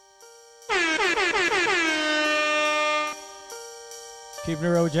Keeping it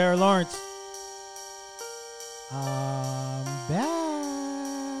real with Jared Lawrence. I'm back.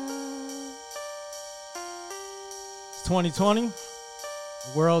 It's 2020. The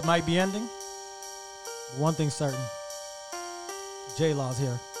world might be ending. One thing's certain. J-Law's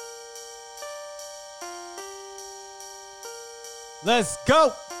here. Let's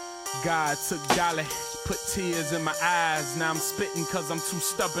go. God took Dolly, put tears in my eyes. Now I'm spitting cause I'm too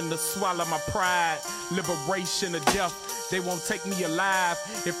stubborn to swallow my pride. Liberation or death, they won't take me alive.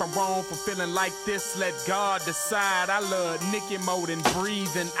 If I'm wrong for feeling like this, let God decide. I love Nicki more than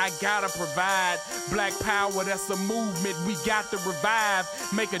breathing, I gotta provide. Black power, that's a movement we got to revive.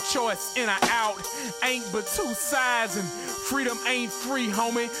 Make a choice in or out, ain't but two sides. And freedom ain't free,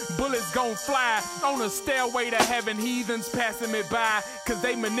 homie, bullets gon' fly. On a stairway to heaven, heathens passing me by. Cause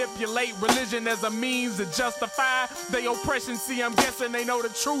they manipulate religion as a means to justify their oppression. See, I'm guessing they know the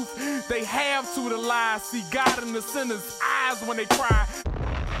truth, they have to the lie. See God in the sinner's eyes when they cry.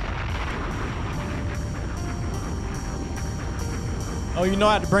 Oh, you know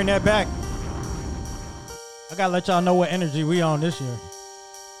I had to bring that back. I gotta let y'all know what energy we on this year.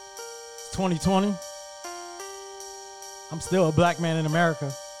 It's 2020. I'm still a black man in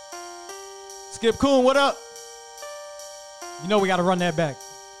America. Skip Coon, what up? You know we gotta run that back.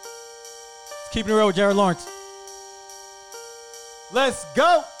 It's Keeping it real with Jared Lawrence. Let's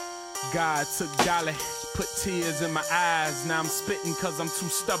go. God took Dolly, put tears in my eyes. Now I'm spitting cause I'm too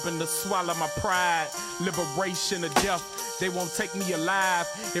stubborn to swallow my pride. Liberation or death, they won't take me alive.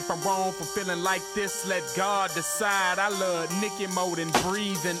 If I'm wrong for feeling like this, let God decide. I love Nicki more than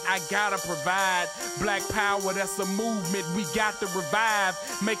breathing, I gotta provide. Black power, that's a movement we got to revive.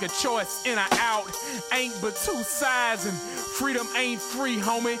 Make a choice in or out, ain't but two sides. And freedom ain't free,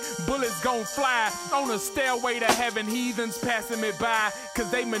 homie, bullets gon' fly. On a stairway to heaven, heathens passing me by. Cause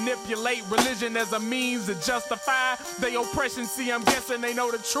they manipulate religion as a means to justify their oppression. See, I'm guessing they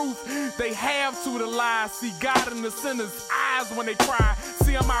know the truth, they have to the lie. See God in the sinner's eyes when they cry.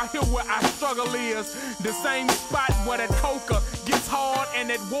 See, I'm out here where our struggle is, the same spot where that coca gets hard and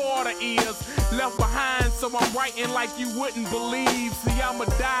that water is. Left behind, so I'm writing like you wouldn't believe. See, I'ma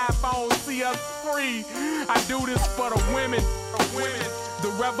die if I don't see us free. I do this for the women,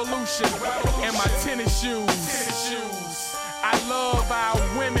 the revolution, and my tennis shoes. I love our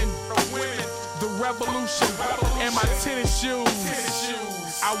women, the revolution, and my tennis shoes.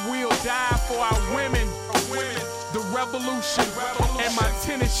 I will die for our women, the revolution, and my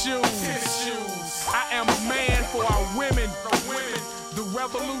tennis shoes. I am a man for our women, the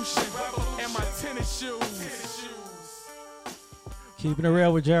revolution, and my tennis shoes. Keeping it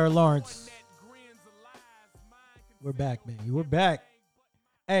real with Jared Lawrence. We're back, baby. We're back.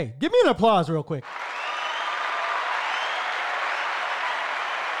 Hey, give me an applause real quick.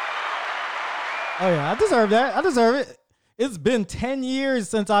 Oh, yeah, I deserve that. I deserve it. It's been 10 years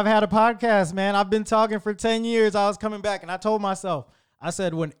since I've had a podcast, man. I've been talking for 10 years. I was coming back, and I told myself, I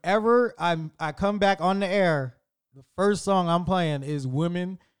said, whenever I come back on the air, the first song I'm playing is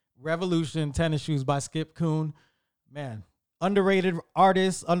Women Revolution Tennis Shoes by Skip Coon. Man, underrated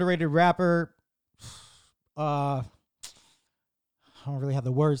artist, underrated rapper. I don't really have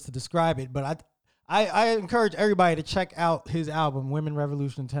the words to describe it, but I encourage everybody to check out his album, Women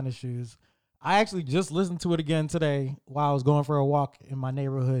Revolution Tennis Shoes. I actually just listened to it again today while I was going for a walk in my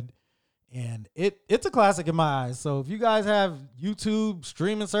neighborhood, and it's a classic in my eyes. So if you guys have YouTube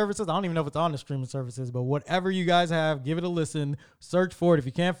streaming services, I don't even know if it's on the streaming services, but whatever you guys have, give it a listen. Search for it. If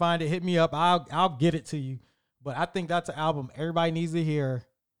you can't find it, hit me up. I'll get it to you. But I think that's an album everybody needs to hear.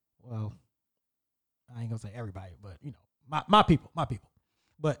 Well, I ain't gonna say everybody, but you know, my people.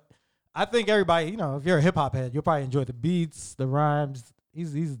 But I think everybody, you know, if you're a hip hop head, you'll probably enjoy the beats, the rhymes.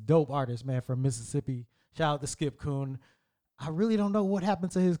 He's a dope artist, man, from Mississippi. Shout out to Skip Coon. I really don't know what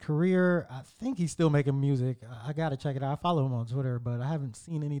happened to his career. I think he's still making music. I got to check it out. I follow him on Twitter, but I haven't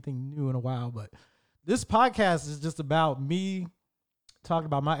seen anything new in a while. But this podcast is just about me talking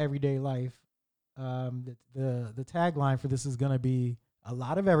about my everyday life. The tagline for this is going to be a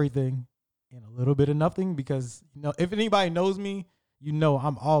lot of everything and a little bit of nothing, because, you know, if anybody knows me, you know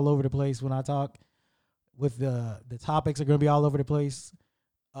I'm all over the place when I talk. With the topics are going to be all over the place.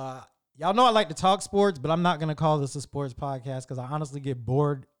 Y'all know I like to talk sports, but I'm not going to call this a sports podcast because I honestly get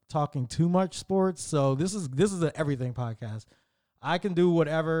bored talking too much sports. So this is an everything podcast. I can do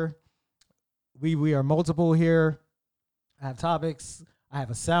whatever. We are multiple here. I have topics. I have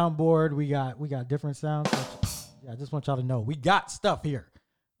a soundboard. We got different sounds. Yeah, I just want y'all to know we got stuff here.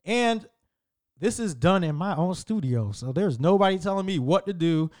 And this is done in my own studio. So there's nobody telling me what to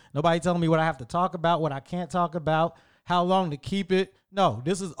do. Nobody telling me what I have to talk about, what I can't talk about, how long to keep it. No,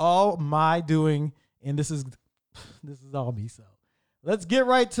 this is all my doing, and this is all me. So let's get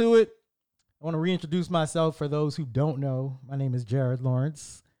right to it. I want to reintroduce myself for those who don't know. My name is Jared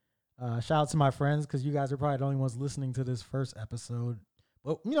Lawrence. Shout out to my friends because you guys are probably the only ones listening to this first episode.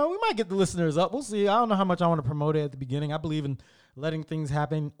 But, we might get the listeners up. We'll see. I don't know how much I want to promote it at the beginning. I believe in letting things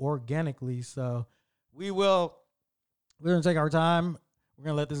happen organically. So we're going to take our time. We're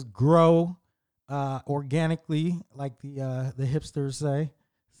going to let this grow organically, like the hipsters say.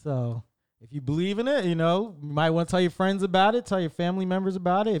 So if you believe in it, you might want to tell your friends about it, tell your family members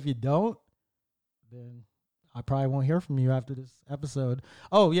about it. If you don't, then I probably won't hear from you after this episode.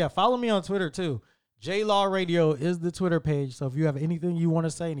 Oh, yeah, follow me on Twitter, too. JLaw Radio is the Twitter page. So if you have anything you want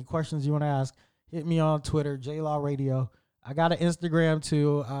to say, any questions you want to ask, hit me on Twitter, JLaw Radio. I got an Instagram,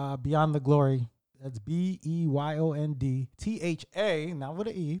 too, Beyond the Glory. That's BEYOND not with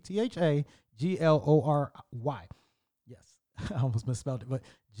an E, THAGLORY. Yes, I almost misspelled it, but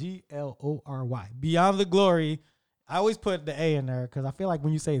GLORY. Beyond the Glory. I always put the A in there because I feel like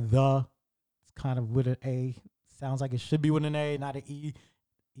when you say the, it's kind of with an A. Sounds like it should be with an A, not an E.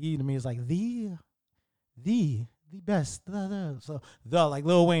 E to me is like the best. So like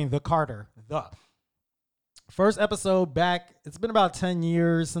Lil Wayne, the Carter, the. First episode back. It's been about 10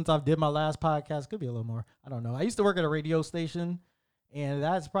 years since I've did my last podcast. Could be a little more. I don't know. I used to work at a radio station, and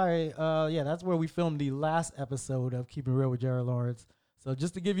that's probably, that's where we filmed the last episode of Keeping It Real with Jared Lawrence. So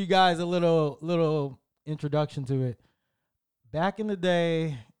just to give you guys a little introduction to it, back in the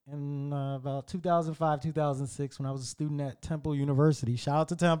day, in about 2005, 2006, when I was a student at Temple University. Shout out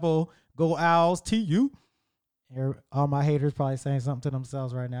to Temple. Go Owls, TU. All my haters probably saying something to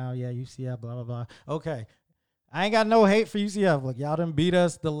themselves right now. Yeah, UCF, blah, blah, blah. Okay. I ain't got no hate for UCF. Look, y'all done beat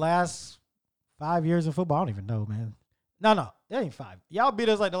us the last 5 years in football. I don't even know, man. No, it ain't 5. Y'all beat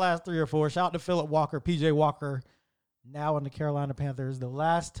us like the last 3 or 4. Shout out to Philip Walker, PJ Walker, now in the Carolina Panthers, the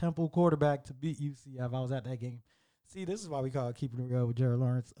last Temple quarterback to beat UCF. I was at that game. See, this is why we call it Keeping It Real with Jared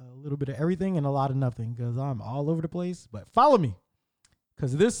Lawrence. A little bit of everything and a lot of nothing because I'm all over the place. But follow me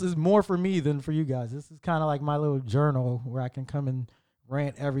because this is more for me than for you guys. This is kind of like my little journal where I can come and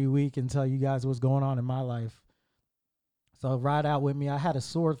rant every week and tell you guys what's going on in my life. So ride out with me. I had a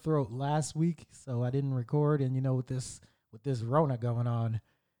sore throat last week, so I didn't record. And with this Rona going on,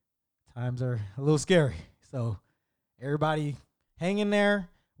 times are a little scary. So everybody hang in there.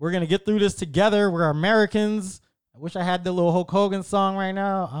 We're going to get through this together. We're Americans. I wish I had the little Hulk Hogan song right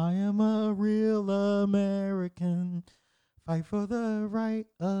now. I am a real American. Fight for the right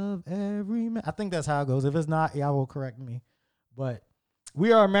of every man. I think that's how it goes. If it's not, y'all will correct me. But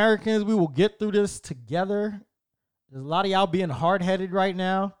we are Americans. We will get through this together. There's a lot of y'all being hard-headed right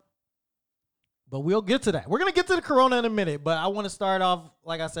now, but we'll get to that. We're going to get to the corona in a minute, but I want to start off,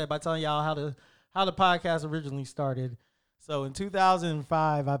 like I said, by telling y'all how the podcast originally started. So in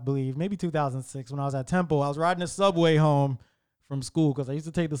 2005, I believe, maybe 2006, when I was at Temple, I was riding the subway home from school because I used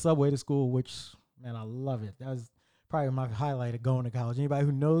to take the subway to school, which, man, I love it. That was probably my highlight of going to college. Anybody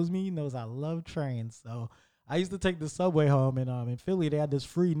who knows me knows I love trains. So I used to take the subway home, and in Philly, they had this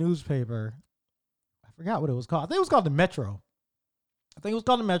free newspaper. I forgot what it was called. I think it was called the Metro.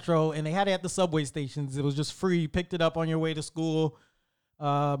 And they had it at the subway stations. It was just free. You picked it up on your way to school.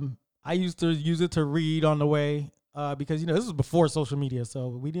 I used to use it to read on the way because this was before social media, so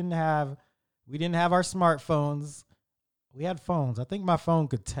we didn't have our smartphones. We had phones. I think my phone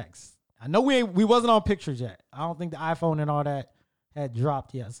could text. I know we wasn't on pictures yet. I don't think the iPhone and all that had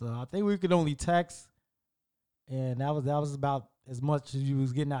dropped yet, so I think we could only text, and that was about as much as you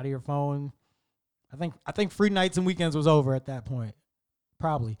was getting out of your phone. I think free nights and weekends was over at that point,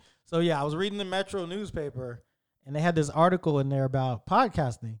 probably. So yeah, I was reading the Metro newspaper, and they had this article in there about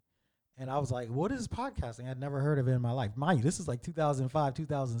podcasting, and I was like, "What is podcasting?" I'd never heard of it in my life. Mind you, this is like 2005,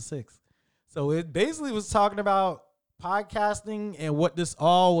 2006. So it basically was talking about podcasting and what this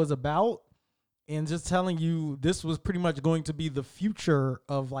all was about, and just telling you this was pretty much going to be the future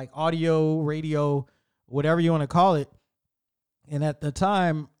of like audio, radio, whatever you want to call it. And at the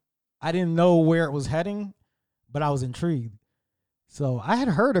time, I didn't know where it was heading, but I was intrigued. So I had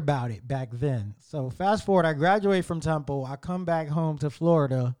heard about it back then. So fast forward, I graduate from Temple. I come back home to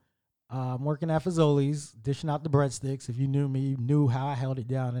Florida. I'm working at Fazoli's, dishing out the breadsticks. If you knew me, you knew how I held it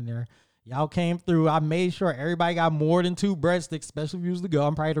down in there. Y'all came through. I made sure everybody got more than 2 breadsticks, especially if you was to go.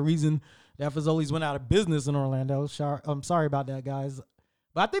 I'm probably the reason that Fazoli's went out of business in Orlando. I'm sorry about that, guys.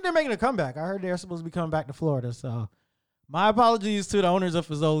 But I think they're making a comeback. I heard they're supposed to be coming back to Florida. So my apologies to the owners of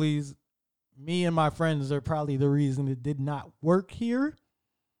Fazoli's. Me and my friends are probably the reason it did not work here.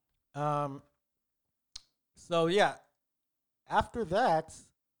 So yeah, after that,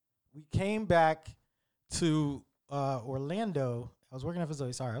 we came back to Orlando. I was working at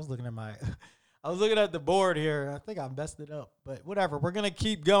Fazoli's. Sorry, I was looking at I was looking at the board here. I think I messed it up, but whatever. We're going to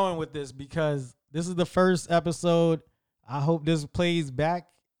keep going with this because this is the first episode. I hope this plays back.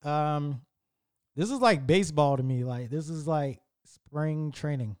 This is like baseball to me. Like, this is like spring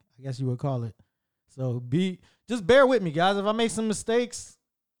training, I guess you would call it. So just bear with me, guys. If I make some mistakes,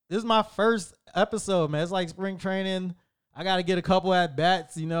 this is my first episode, man. It's like spring training. I got to get a couple at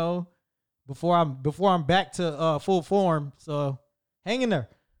bats, before I'm back to full form. So hang in there.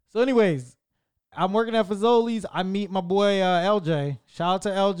 So anyways, I'm working at Fazoli's. I meet my boy LJ. Shout out to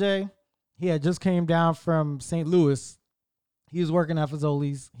LJ. He had just came down from St. Louis. He was working at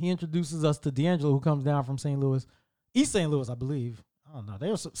Fazoli's. He introduces us to D'Angelo, who comes down from St. Louis. East St. Louis, I believe. I don't know. They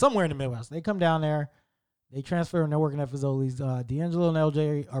were somewhere in the Midwest. They come down there. They transfer and they're working at Fazoli's. D'Angelo and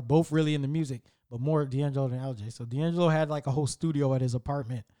LJ are both really into music, but more D'Angelo than LJ. So D'Angelo had like a whole studio at his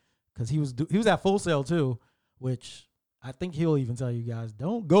apartment because he was at Full Sail too, which I think he'll even tell you guys,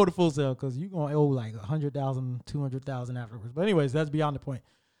 don't go to Full Sail because you're going to owe like $100,000, $200,000 afterwards. But anyways, that's beyond the point.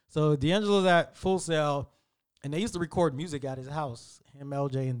 So D'Angelo's at Full Sail, and they used to record music at his house, him,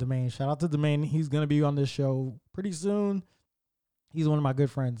 LJ, and Domain. Shout out to Domain. He's going to be on this show pretty soon. He's one of my good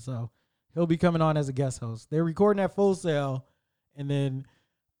friends, so he'll be coming on as a guest host. They're recording at Full Sail, and then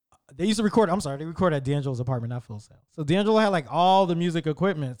they record at D'Angelo's apartment, not Full Sail. So D'Angelo had like all the music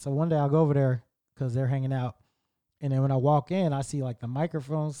equipment. So one day I'll go over there because they're hanging out. And then when I walk in, I see like the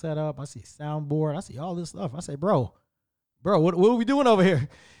microphone set up. I see soundboard. I see all this stuff. I say, bro, what are we doing over here?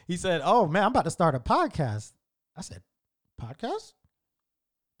 He said, oh, man, I'm about to start a podcast. I said, podcast?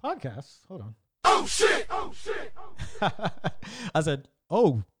 Podcast? Hold on. Oh, shit. I said,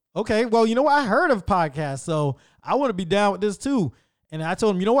 oh, okay. Well, you know what? I heard of podcasts, so I want to be down with this too. And I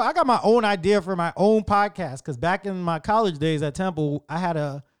told him, you know what? I got my own idea for my own podcast because back in my college days at Temple, I had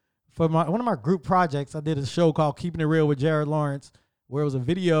one of my group projects, I did a show called Keeping It Real with Jared Lawrence, where it was a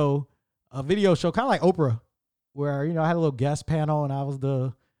video show, kind of like Oprah, where, I had a little guest panel and I was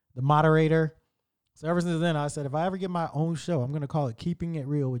the moderator. So ever since then, I said, if I ever get my own show, I'm going to call it Keeping It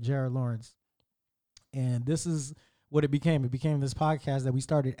Real with Jared Lawrence. And this is what it became. It became this podcast that we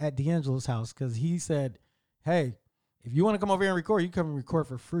started at D'Angelo's house because he said, hey, if you want to come over here and record, you come and record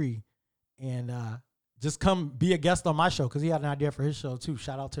for free. And just come be a guest on my show because he had an idea for his show too.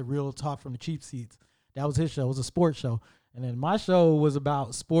 Shout out to Real Talk from the Cheap Seats. That was his show. It was a sports show. And then my show was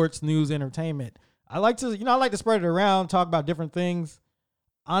about sports, news, entertainment. I like to spread it around, talk about different things.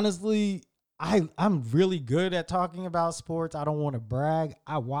 Honestly, I'm really good at talking about sports. I don't want to brag.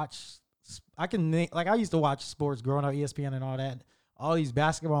 I used to watch sports growing up, ESPN and all that, all these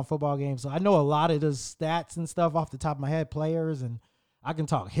basketball and football games. So I know a lot of the stats and stuff off the top of my head, players, and I can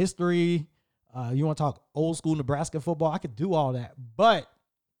talk history. You want to talk old school Nebraska football? I could do all that. But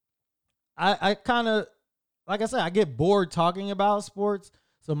I kind of, like I said, I get bored talking about sports.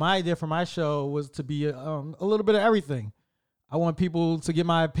 So my idea for my show was to be a little bit of everything. I want people to get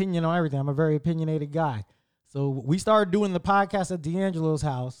my opinion on everything. I'm a very opinionated guy. So we started doing the podcast at D'Angelo's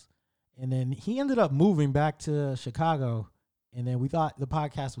house. And then he ended up moving back to Chicago. And then we thought the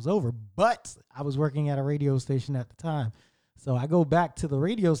podcast was over. But I was working at a radio station at the time. So I go back to the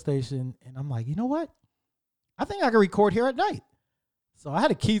radio station and I'm like, you know what? I think I can record here at night. So I had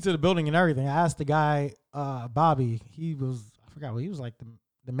a key to the building and everything. I asked the guy, Bobby, he was like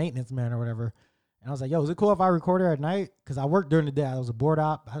the maintenance man or whatever. And I was like, yo, is it cool if I record here at night? Because I worked during the day. I was a board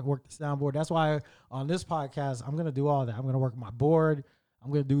op. I worked the soundboard. That's why on this podcast, I'm going to do all that. I'm going to work my board.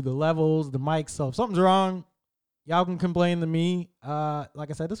 I'm going to do the levels, the mics. So if something's wrong, y'all can complain to me. Like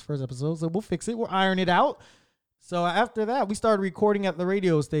I said, this first episode, so we'll fix it. We'll iron it out. So after that, we started recording at the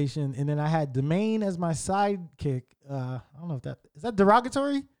radio station, and then I had Domain as my sidekick. I don't know if is that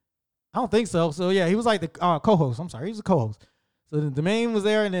derogatory? I don't think so. So yeah, he was like the co-host. I'm sorry, he was a co-host. So then Domain was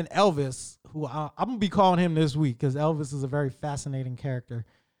there, and then Elvis, who I'm gonna be calling him this week because Elvis is a very fascinating character.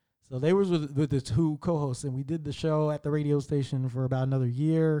 So they was with the two co-hosts, and we did the show at the radio station for about another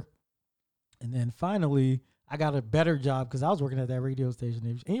year, and then finally I got a better job because I was working at that radio station.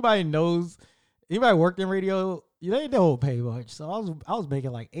 If anybody worked in radio, they don't pay much. So I was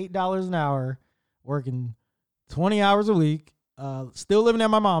making like $8 an hour, working 20 hours a week, still living at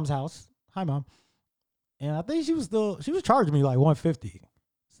my mom's house. Hi, Mom. And I think she was charging me like $150.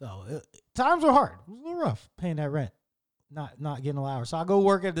 So times were hard. It was a little rough paying that rent, not getting a lot of hours. So I go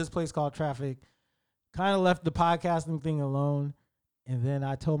work at this place called Traffic, kind of left the podcasting thing alone. And then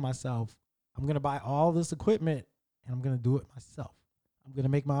I told myself, I'm going to buy all this equipment and I'm going to do it myself. I'm going to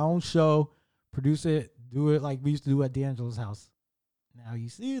make my own show, produce it, do it like we used to do at D'Angelo's house. Now, you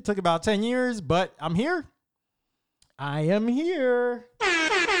see, it took about 10 years, but I'm here. I am here.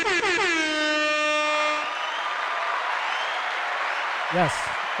 Yes.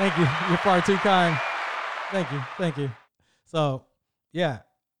 Thank you. You're far too kind. Thank you. So, yeah,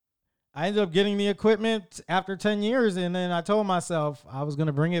 I ended up getting the equipment after 10 years, and then I told myself I was going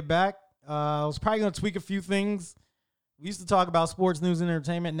to bring it back. I was probably going to tweak a few things. We used to talk about sports, news, and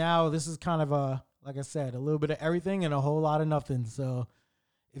entertainment. Now this is kind of like I said, a little bit of everything and a whole lot of nothing. So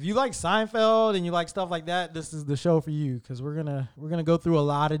if you like Seinfeld and you like stuff like that, this is the show for you, because we're gonna go through a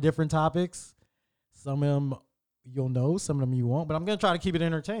lot of different topics. Some of them you'll know, some of them you won't, but I'm gonna try to keep it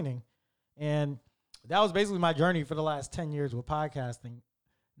entertaining. And that was basically my journey for the last 10 years with podcasting.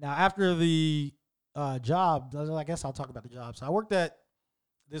 Now, after the job, I guess I'll talk about the job. So I worked at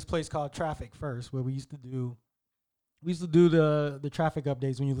this place called Traffic First, where we used to do the traffic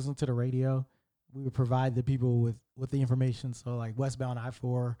updates when you listen to the radio. We would provide the people with the information. So like westbound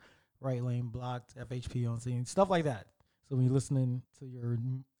I-4, right lane blocked, FHP on scene, stuff like that. So when you're listening to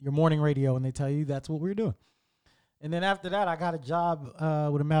your morning radio and they tell you, that's what we're doing. And then after that, I got a job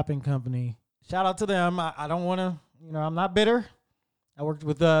with a mapping company. Shout out to them. I don't want to, I'm not bitter. I worked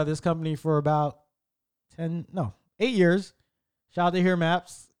with this company for about 8 years. Shout out to Here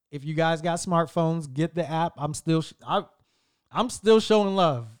Maps. If you guys got smartphones, get the app. I'm still showing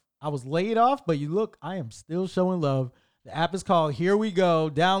love. I was laid off, but I am still showing love. The app is called Here We Go.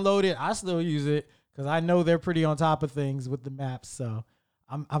 Download it. I still use it because I know they're pretty on top of things with the maps. So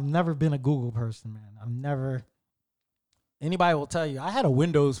I've never been a Google person, man. Anybody will tell you, I had a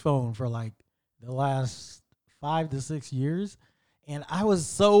Windows phone for like the last 5 to 6 years. And I was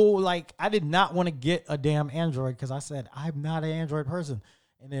so I did not want to get a damn Android because I said, I'm not an Android person.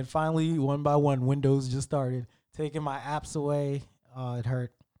 And then finally, one by one, Windows just started taking my apps away. Oh, it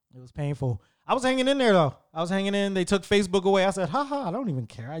hurt. It was painful. I was hanging in there though. They took Facebook away. I said, haha, I don't even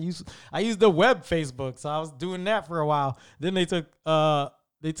care. I used the web Facebook. So I was doing that for a while. Then they took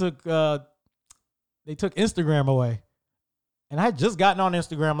Instagram away. And I had just gotten on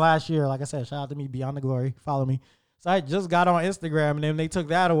Instagram last year. Like I said, shout out to me, Beyond the Glory. Follow me. So I just got on Instagram, and then they took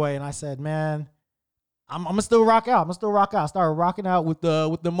that away. And I said, man, I'm gonna still rock out. I started rocking out with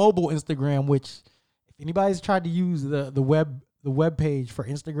the mobile Instagram, which if anybody's tried to use the web page for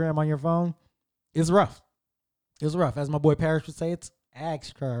Instagram on your phone, it's rough. It's rough. As my boy Parrish would say, it's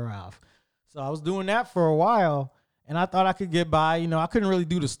extra rough. So I was doing that for a while, and I thought I could get by. I couldn't really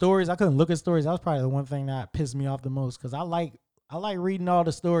do the stories. I couldn't look at stories. That was probably the one thing that pissed me off the most, because I like reading all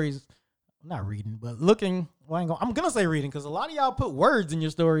the stories. Not reading, but looking. Well, I'm gonna say reading, because a lot of y'all put words in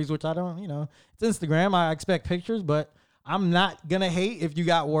your stories, which I don't. It's Instagram. I expect pictures, but I'm not gonna hate if you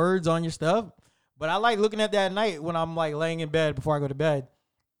got words on your stuff. But I like looking at that at night when I'm laying in bed before I go to bed,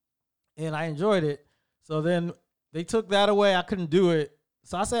 and I enjoyed it. So then they took that away. I couldn't do it.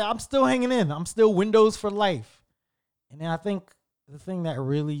 So I said, I'm still hanging in. I'm still Windows for life. And then I think the thing that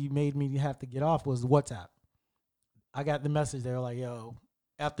really made me have to get off was WhatsApp. I got the message. They were like, yo,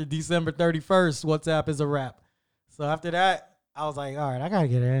 after December 31st, WhatsApp is a wrap. So after that, I was like, all right, I got to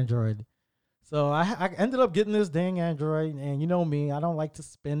get an Android. So I ended up getting this dang Android. And you know me, I don't like to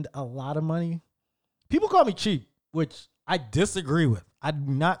spend a lot of money. People call me cheap, which I disagree with. I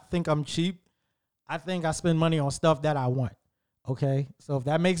do not think I'm cheap. I think I spend money on stuff that I want. Okay? So if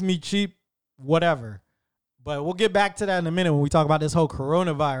that makes me cheap, whatever. But we'll get back to that in a minute when we talk about this whole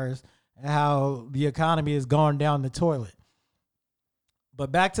coronavirus and how the economy has gone down the toilet.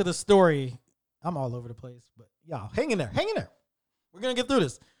 But back to the story. I'm all over the place, but y'all, hang in there. We're going to get through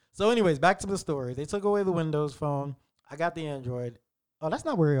this. So anyways, back to the story. They took away the Windows phone. I got the Android. Oh, that's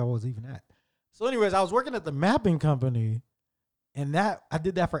not where I was even at. So anyways, I was working at the mapping company, and I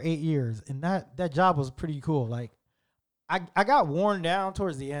did that for 8 years, and that job was pretty cool. I got worn down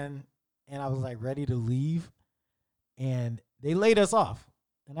towards the end, and I was ready to leave, and they laid us off.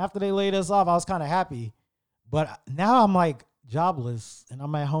 And after they laid us off, I was kind of happy. But now I'm jobless, and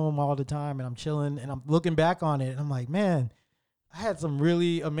I'm at home all the time, and I'm chilling, and I'm looking back on it, and I'm like, man, I had some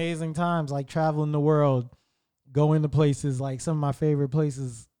really amazing times, traveling the world, going to places some of my favorite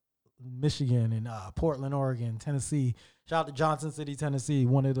places, Michigan and Portland, Oregon, Tennessee. Shout out to Johnson City, Tennessee,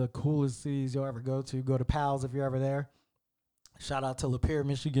 one of the coolest cities you'll ever go to. Go to Pals if you're ever there. Shout out to Lapeer,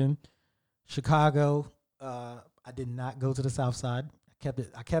 Michigan, Chicago. I did not go to the South Side.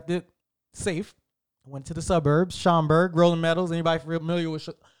 I kept it safe. I went to the suburbs, Schaumburg, Rolling Meadows. Anybody familiar with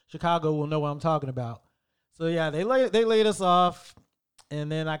Chicago will know what I'm talking about. So yeah, they laid us off,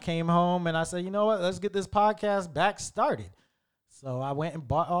 and then I came home and I said, you know what? Let's get this podcast back started. So I went and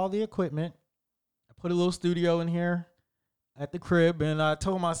bought all the equipment. I put a little studio in here at the crib, and I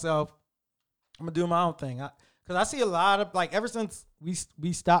told myself I'm gonna do my own thing. Because I see a lot of ever since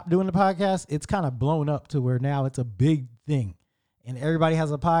we stopped doing the podcast, it's kind of blown up to where now it's a big thing, and everybody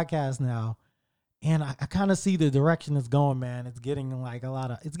has a podcast now. And I kind of see the direction it's going, man. It's getting like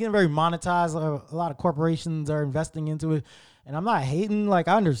it's getting very monetized. A lot of corporations are investing into it. And I'm not hating, like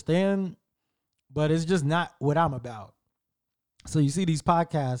I understand, but it's just not what I'm about. So you see these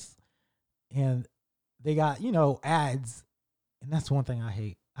podcasts and they got, ads. And that's one thing I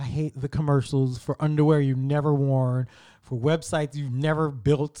hate. I hate the commercials for underwear you've never worn, for websites you've never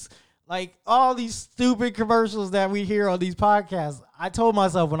built. Like all these stupid commercials that we hear on these podcasts. I told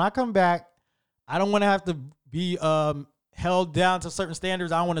myself when I come back, I don't want to have to be held down to certain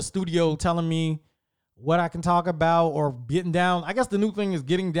standards. I don't want a studio telling me what I can talk about or getting down. I guess the new thing is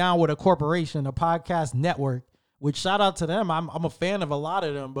getting down with a corporation, a podcast network, which shout out to them. I'm a fan of a lot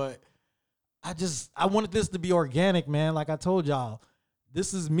of them, but I wanted this to be organic, man. Like I told y'all,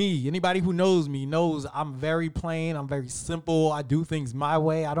 this is me. Anybody who knows me knows I'm very plain. I'm very simple. I do things my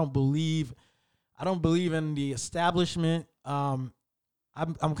way. I don't believe in the establishment. I'm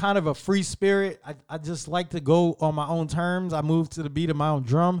kind of a free spirit. I just like to go on my own terms. I move to the beat of my own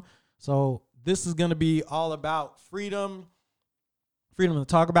drum. So this is going to be all about freedom to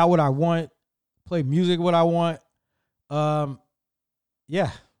talk about what I want, play music what I want.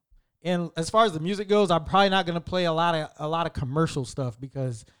 Yeah. And as far as the music goes, I'm probably not going to play a lot of commercial stuff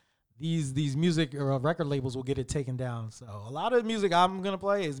because these music or record labels will get it taken down. So a lot of the music I'm going to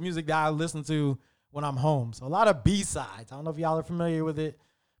play is music that I listen to when I'm home. So a lot of B-sides. I don't know if y'all are familiar with it.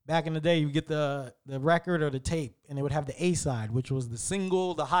 Back in the day, you get the record or the tape, and it would have the A-side, which was the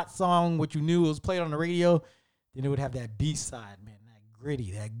single, the hot song, what you knew was played on the radio. Then it would have that B-side, man, that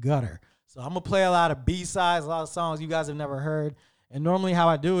gritty, that gutter. So I'm going to play a lot of B-sides, a lot of songs you guys have never heard. And normally how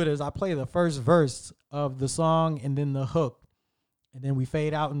I do it is I play the first verse of the song and then the hook. And then we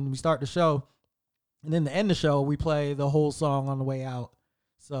fade out and we start the show. And then to end the show, we play the whole song on the way out.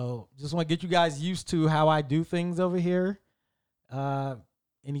 So just want to get you guys used to how I do things over here.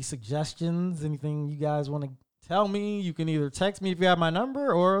 Any suggestions, anything you guys want to tell me, you can either text me if you have my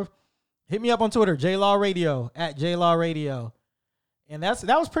number or hit me up on Twitter, JLawRadio, at JLawRadio. And that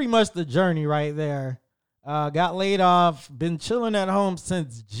was pretty much the journey right there. Got laid off, been chilling at home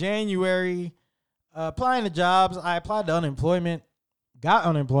since January, applying to jobs. I applied to unemployment, got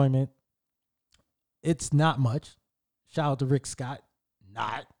unemployment. It's not much. Shout out to Rick Scott.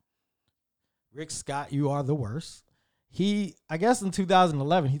 Rick Scott, you are the worst. I guess in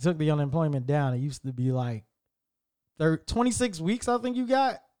 2011, he took the unemployment down. It used to be like 26 weeks, I think you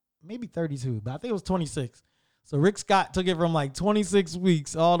got. Maybe 32, but I think it was 26. So Rick Scott took it from like 26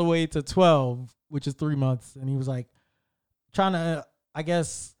 weeks all the way to 12, which is 3 months. And he was like trying to, I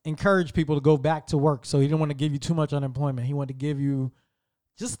guess, encourage people to go back to work. So he didn't want to give you too much unemployment. He wanted to give you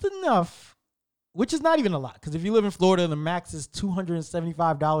just enough, which is not even a lot. Because if you live in Florida, the max is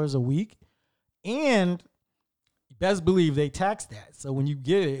 $275 a week. And you best believe they tax that. So when you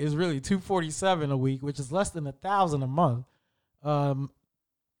get it, it's really $247 a week, which is less than $1,000 a month. A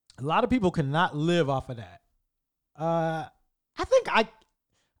lot of people cannot live off of that. I think I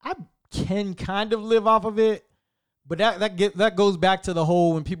can kind of live off of it, but that goes back to the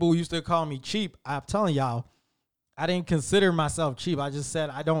whole when people used to call me cheap. I'm telling y'all, I didn't consider myself cheap. I just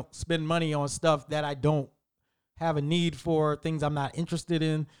said I don't spend money on stuff that I don't have a need for, things I'm not interested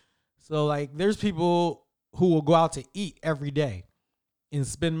in. So like there's people who will go out to eat every day and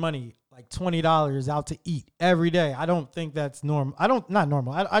spend money like $20 out to eat every day. I don't think that's normal. Not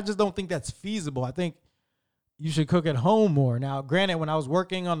normal. I just don't think that's feasible. I think you should cook at home more. Now, granted, when I was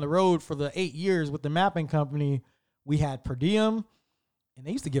working on the road for the 8 years with the mapping company, we had per diem, and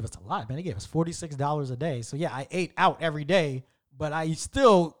they used to give us a lot, man. They gave us $46 a day. So, yeah, I ate out every day, but I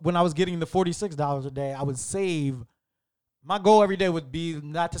still, when I was getting the $46 a day, I would save. My goal every day would be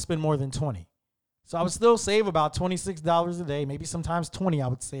not to spend more than $20. So I would still save about $26 a day, maybe sometimes $20 I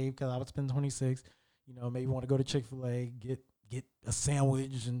would save because I would spend $26. Maybe want to go to Chick-fil-A, get a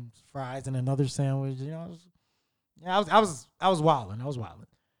sandwich and fries and another sandwich, I was wilding.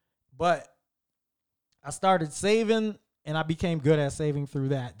 But I started saving, and I became good at saving through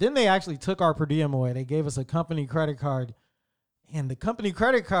that. Then they actually took our per diem away. They gave us a company credit card. And the company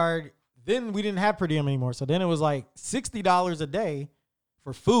credit card, then we didn't have per diem anymore. So then it was like $60 a day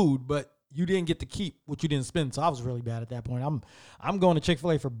for food, but you didn't get to keep what you didn't spend. So I was really bad at that point. I'm going to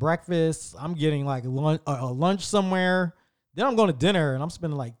Chick-fil-A for breakfast. I'm getting like a lunch somewhere. Then I'm going to dinner, and I'm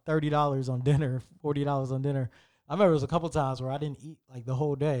spending like $30 on dinner, $40 on dinner. I remember there was a couple times where I didn't eat like the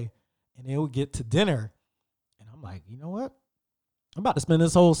whole day, and it would get to dinner, and I'm like, you know what? I'm about to spend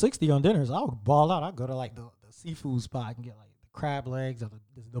this whole $60 on dinner, so I'll ball out. I'll go to like the seafood spot and get like the crab legs or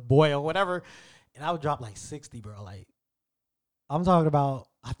the boil, whatever, and I would drop like $60, bro. Like I'm talking about,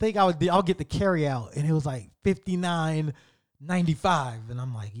 I think I'll get the carry out, and it was like $59.95, and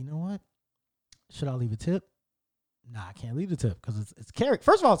I'm like, you know what? should I leave a tip? Nah, I can't leave the tip because it's carry.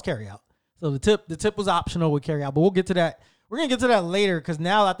 First of all, it's carry out. So the tip was optional with carry out, but we'll get to that. We're gonna get to that later because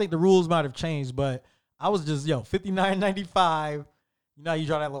now I think the rules might have changed. But I was just $59.95. You know, you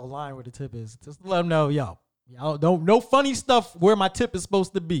draw that little line where the tip is. Just to let them know, y'all don't no funny stuff where my tip is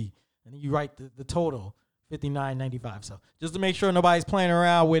supposed to be, and then you write the total $59.95. So just to make sure nobody's playing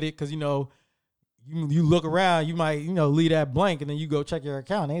around with it, because you look around, you might leave that blank, and then you go check your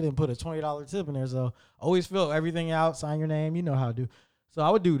account. They didn't put a $20 tip in there, so always fill everything out, sign your name. You know how to do. So I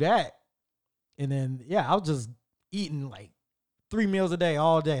would do that. And then, I was just eating like 3 meals a day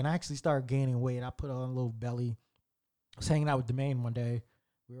all day. And I actually started gaining weight. I put on a little belly. I was hanging out with Demaine one day.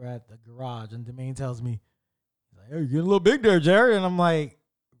 We were at the garage, and Demaine tells me, he's like, "Hey, you're getting a little big there, Jared." And I'm like,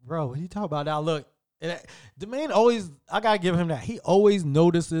 "Bro, what are you talking about?" Now, look, Demaine always, I got to give him that. He always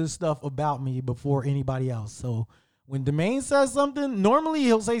notices stuff about me before anybody else. So when Demaine says something, normally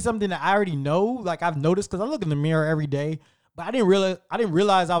he'll say something that I already know. Like I've noticed because I look in the mirror every day. But I didn't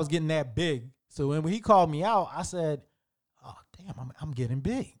realize I was getting that big. So when he called me out, I said, "Oh, damn, I'm getting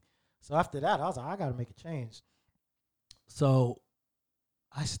big." So after that, I was like, I got to make a change. So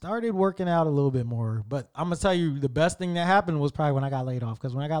I started working out a little bit more. But I'm going to tell you, the best thing that happened was probably when I got laid off.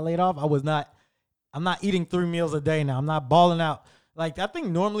 Because when I got laid off, I'm not eating 3 meals a day now. I'm not balling out. Like, I think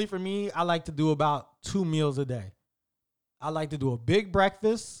normally for me, I like to do about 2 meals a day. I like to do a big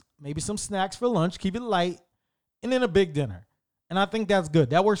breakfast, maybe some snacks for lunch, keep it light, and then a big dinner. And I think that's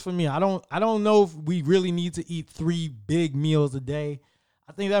good. That works for me. I don't know if we really need to eat 3 big meals a day.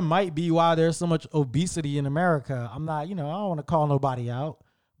 I think that might be why there's so much obesity in America. I'm not, I don't want to call nobody out,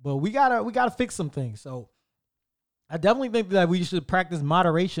 but we gotta fix some things. So I definitely think that we should practice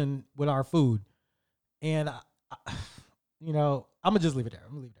moderation with our food. And I'm gonna just leave it there.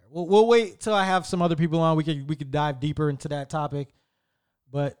 We'll wait till I have some other people on. We could dive deeper into that topic.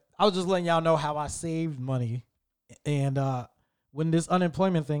 But I was just letting y'all know how I saved money and when this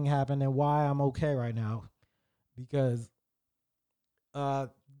unemployment thing happened and why I'm okay right now. Because I'm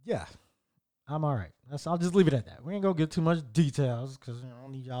all right. I'll just leave it at that. We ain't gonna get too much details because I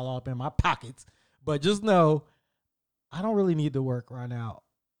don't need y'all all up in my pockets. But just know I don't really need to work right now.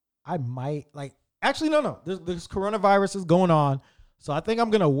 I might actually no. This coronavirus is going on. So I think I'm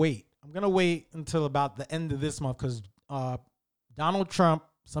gonna wait. I'm gonna wait until about the end of this month because Donald Trump,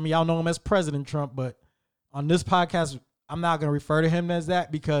 some of y'all know him as President Trump, but on this podcast, I'm not gonna refer to him as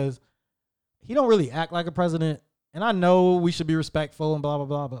that because he don't really act like a president. And I know we should be respectful and blah blah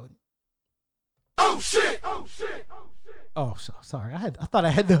blah, but oh shit. Oh, sorry. I thought I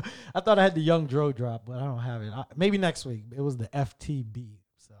had the Young Dro drop, but I don't have it. Maybe next week. It was the FTB,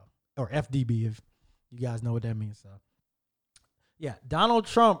 or FDB if you guys know what that means. So, yeah, Donald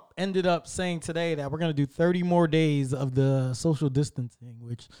Trump ended up saying today that we're going to do 30 more days of the social distancing,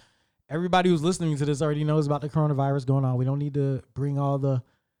 which everybody who's listening to this already knows about the coronavirus going on. We don't need to bring all the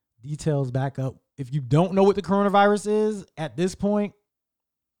details back up. If you don't know what the coronavirus is at this point,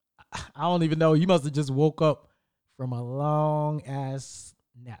 I don't even know. You must have just woke up from a long ass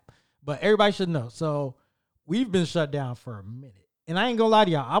nap. But everybody should know. So we've been shut down for a minute. And I ain't gonna lie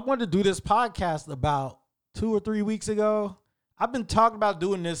to y'all. I wanted to do this podcast about 2 or 3 weeks ago. I've been talking about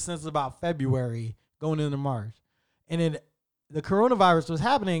doing this since about February going into March. And then the coronavirus was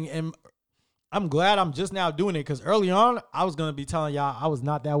happening. And I'm glad I'm just now doing it because early on, I was going to be telling y'all I was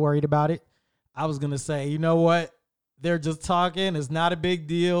not that worried about it. I was going to say, you know what? They're just talking. It's not a big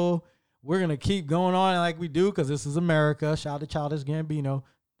deal. We're going to keep going on like we do because this is America. Shout out to Childish Gambino.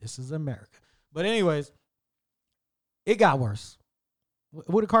 This is America. But anyways, it got worse.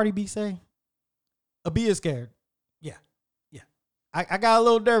 What did Cardi B say? A bee is scared. Yeah. I got a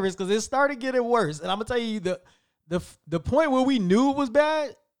little nervous because it started getting worse. And I'm going to tell you the point where we knew it was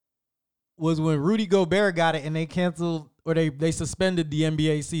bad was when Rudy Gobert got it and they canceled or they suspended the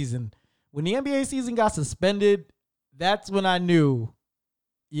NBA season. When the NBA season got suspended, that's when I knew,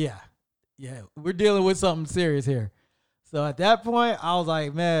 yeah, we're dealing with something serious here. So at that point, I was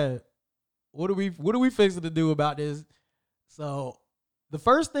like, man, what are we fixing to do about this? So the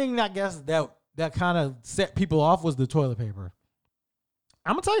first thing I guess that kind of set people off was the toilet paper.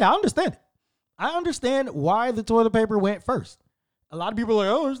 I'm gonna tell you, I understand it. I understand why the toilet paper went first. A lot of people are like, I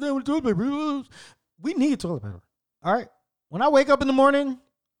don't understand what toilet paper is. We need toilet paper. All right. When I wake up in the morning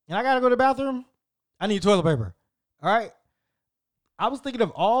and I gotta go to the bathroom, I need toilet paper. All right. I was thinking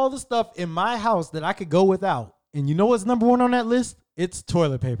of all the stuff in my house that I could go without. And you know what's number one on that list? It's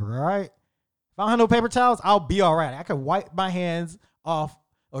toilet paper. All right. If I don't have no paper towels, I'll be all right. I can wipe my hands off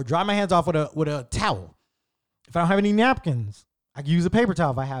or dry my hands off with a towel. If I don't have any napkins, I can use a paper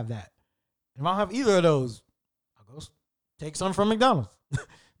towel if I have that. If I don't have either of those, I'll go take some from McDonald's.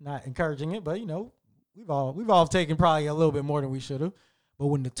 Not encouraging it, but we've all taken probably a little bit more than we should have. But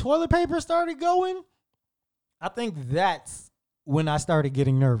when the toilet paper started going, I think that's when I started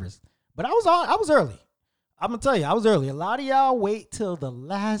getting nervous. But I was early. I'm gonna tell you, I was early. A lot of y'all wait till the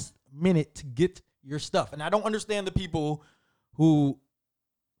last minute to get your stuff. And I don't understand the people who,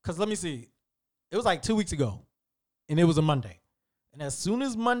 because let me see. It was like 2 weeks ago, and it was a Monday. And as soon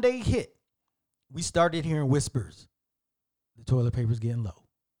as Monday hit, we started hearing whispers. The toilet paper's getting low.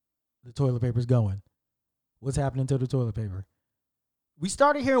 The toilet paper's going. What's happening to the toilet paper? We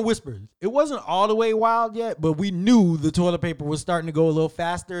started hearing whispers. It wasn't all the way wild yet, but we knew the toilet paper was starting to go a little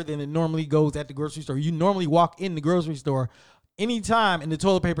faster than it normally goes at the grocery store. You normally walk in the grocery store anytime, and the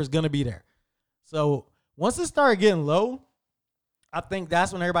toilet paper is going to be there. So once it started getting low, I think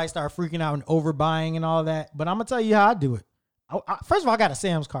that's when everybody started freaking out and overbuying and all that. But I'm going to tell you how I do it. First of all, I got a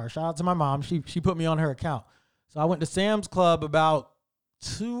Sam's card. Shout out to my mom. She put me on her account. So I went to Sam's Club about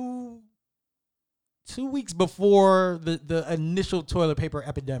two weeks before the initial toilet paper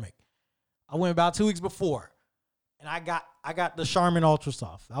epidemic. I went about 2 weeks before, and I got the Charmin Ultra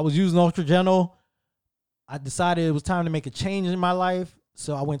Soft. I was using Ultra Gentle. I decided it was time to make a change in my life,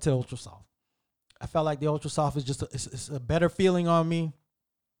 so I went to Ultra Soft. I felt like the Ultra Soft is just it's a better feeling on me.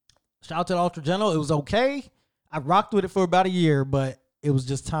 Shout out to the Ultra Gentle. It was okay. I rocked with it for about a year, but it was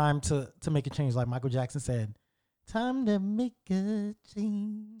just time to make a change, like Michael Jackson said. Time to make a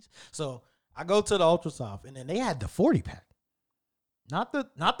change. So I go to the Ultra Soft, and then they had the 40 pack. Not the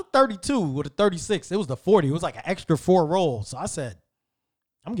 32 or the 36. It was the 40. It was like an extra 4 rolls. So I said,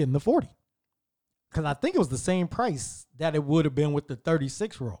 I'm getting the 40. Because I think it was the same price that it would have been with the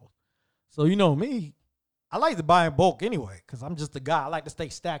 36 roll. So you know me, I like to buy in bulk anyway, because I'm just a guy. I like to stay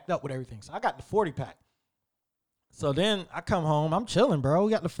stacked up with everything. So I got the 40 pack. So then I come home. I'm chilling, bro.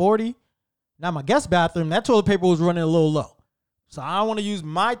 We got the 40. Now my guest bathroom, that toilet paper was running a little low. So I don't want to use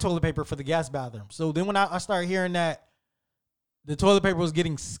my toilet paper for the guest bathroom. So then when I started hearing that the toilet paper was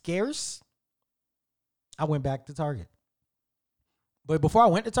getting scarce, I went back to Target. But before I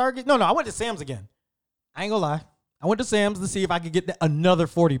went to Target, no, I went to Sam's again. I ain't gonna lie. I went to Sam's to see if I could get another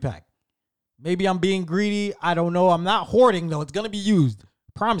 40 pack. Maybe I'm being greedy. I don't know. I'm not hoarding, though. It's going to be used.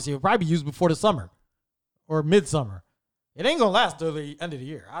 I promise you. It'll probably be used before the summer or midsummer. It ain't going to last till the end of the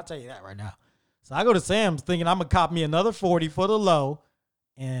year. I'll tell you that right now. So I go to Sam's thinking I'm going to cop me another 40 for the low,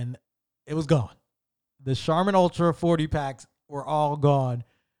 and it was gone. The Charmin Ultra 40 packs were all gone.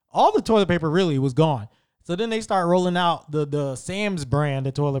 All the toilet paper really was gone. So then they start rolling out the Sam's brand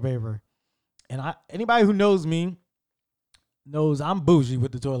of toilet paper. And anybody who knows me knows I'm bougie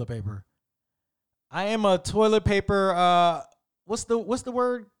with the toilet paper. I am a toilet paper, what's the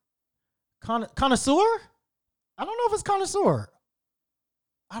word? Connoisseur? I don't know if it's connoisseur.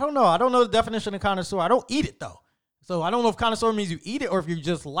 I don't know. I don't know the definition of connoisseur. I don't eat it, though. So I don't know if connoisseur means you eat it or if you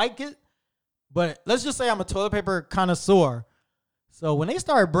just like it. But let's just say I'm a toilet paper connoisseur. So when they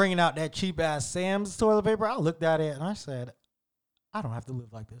started bringing out that cheap-ass Sam's toilet paper, I looked at it and I said, I don't have to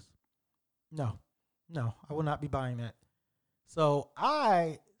live like this. No, I will not be buying that. So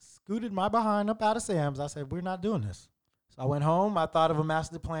I scooted my behind up out of Sam's. I said, we're not doing this. So I went home. I thought of a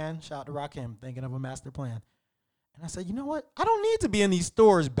master plan. Shout out to Rakim, thinking of a master plan. And I said, you know what? I don't need to be in these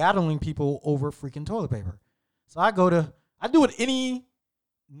stores battling people over freaking toilet paper. So I do what any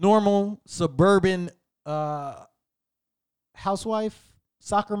normal suburban housewife,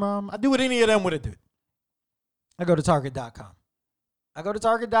 soccer mom, I do what any of them would have done. I go to Target.com.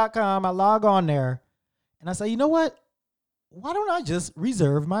 I log on there, and I say, you know what? Why don't I just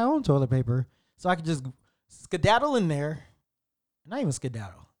reserve my own toilet paper so I can just skedaddle in there? Not even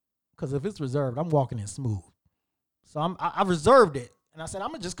skedaddle, because if it's reserved, I'm walking in smooth. So I reserved it, and I said, I'm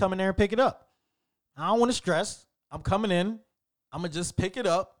going to just come in there and pick it up. I don't want to stress. I'm coming in. I'm going to just pick it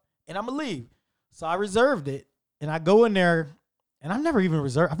up, and I'm going to leave. So I reserved it, and I go in there, and I've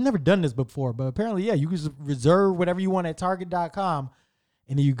never done this before, but apparently, yeah, you can just reserve whatever you want at Target.com,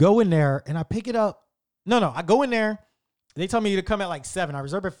 and then you go in there, and I pick it up. No, I go in there. They told me to come at like 7. I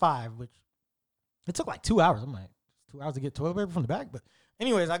reserved at 5, which it took like 2 hours. I'm like, 2 hours to get toilet paper from the back. But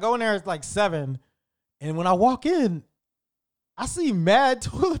anyways, I go in there, it's like 7. And when I walk in, I see mad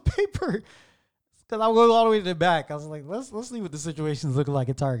toilet paper. Because I go all the way to the back. I was like, let's see what the situation's looking like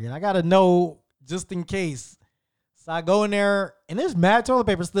at Target. I got to know just in case. So I go in there, and there's mad toilet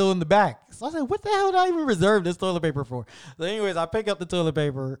paper still in the back. So I said, what the hell did I even reserve this toilet paper for? So anyways, I pick up the toilet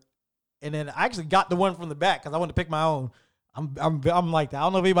paper. And then I actually got the one from the back because I wanted to pick my own. I'm like that. I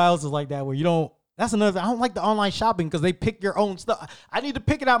don't know if anybody else is like that where you don't. That's another thing. I don't like the online shopping because they pick your own stuff. I need to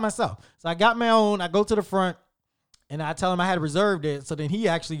pick it out myself. So I got my own. I go to the front and I tell him I had reserved it. So then he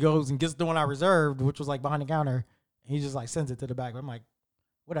actually goes and gets the one I reserved, which was like behind the counter. And he just like sends it to the back. I'm like,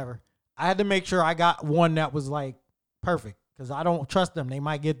 whatever. I had to make sure I got one that was like perfect because I don't trust them. They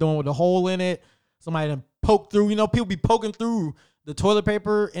might get done with a hole in it. Somebody done poke through. You know, people be poking through the toilet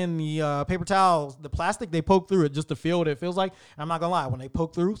paper and the paper towels, the plastic. They poke through it just to feel what it feels like. And I'm not gonna lie, when they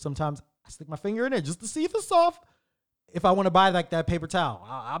poke through, sometimes I stick my finger in it just to see if it's soft. If I want to buy like that paper towel,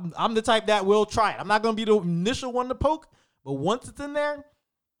 I'm the type that will try it. I'm not gonna be the initial one to poke, but once it's in there,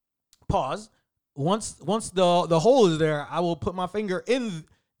 pause. Once the hole is there, I will put my finger in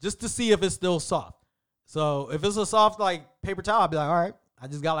just to see if it's still soft. So if it's a soft like paper towel, I'll be like, all right, I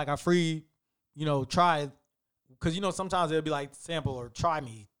just got like a free, try. Because, sometimes it'll be like sample or try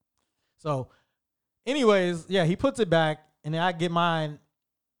me. So anyways, yeah, he puts it back and then I get mine.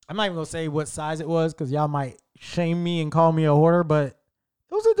 I'm not even going to say what size it was because y'all might shame me and call me a hoarder, but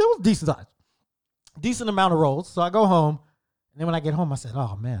it was decent size. Decent amount of rolls. So I go home. And then when I get home, I said,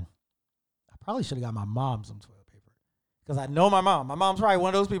 oh, man, I probably should have got my mom some toilet paper. Because I know my mom. My mom's probably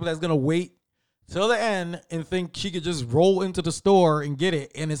one of those people that's going to wait till the end and think she could just roll into the store and get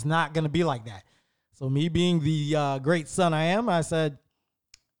it. And it's not going to be like that. So me being the great son I am, I said,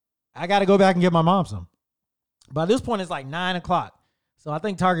 I got to go back and get my mom some. By this point, it's like 9 o'clock. So I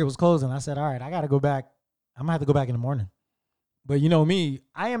think Target was closing. I said, all right, I got to go back. I'm going to have to go back in the morning. But you know me,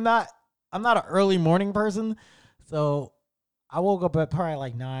 I'm not an early morning person. So I woke up at probably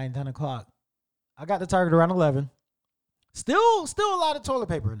like 9, 10 o'clock. I got to Target around 11. Still a lot of toilet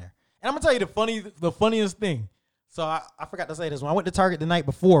paper in there. And I'm going to tell you the funniest thing. So I forgot to say this. When I went to Target the night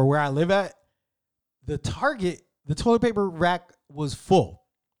before where I live at, the toilet paper rack was full.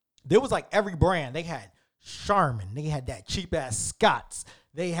 There was like every brand. They had Charmin. They had that cheap ass Scott's.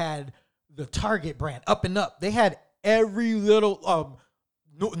 They had the Target brand, Up and Up. They had every little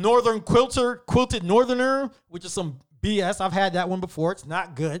Northern quilted Northerner, which is some BS. I've had that one before. It's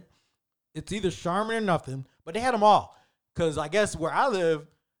not good. It's either Charmin or nothing. But they had them all. Because I guess where I live,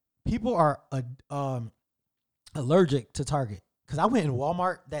 people are allergic to Target. Because I went in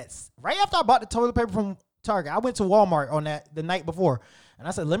Walmart. That's right after I bought the toilet paper from Target. I went to Walmart on that the night before. And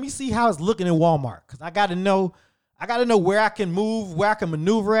I said, let me see how it's looking in Walmart. Because I got to know where I can move, where I can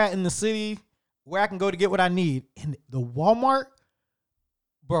maneuver at in the city, where I can go to get what I need. And the Walmart,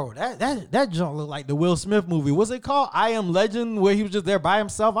 bro, that junk looked like the Will Smith movie. What's it called? I Am Legend, where he was just there by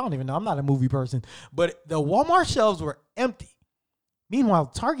himself. I don't even know. I'm not a movie person. But the Walmart shelves were empty. Meanwhile,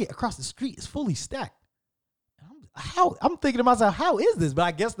 Target across the street is fully stacked. I'm thinking to myself, how is this? But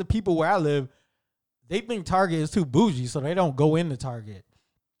I guess the people where I live, they think Target is too bougie, so they don't go into Target.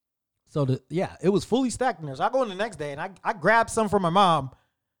 So it was fully stacked in there. So I go in the next day and I grabbed some from my mom,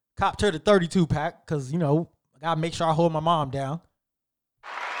 copped her the 32 pack because I gotta make sure I hold my mom down.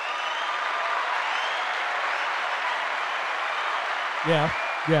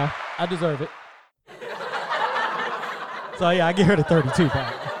 Yeah, I deserve it. So yeah, I get her the 32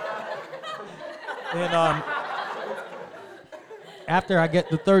 pack. And after I get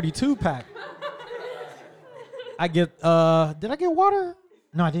the 32 pack, I get did I get water?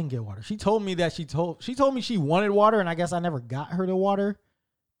 No, I didn't get water. She told me that she told me she wanted water, and I guess I never got her the water.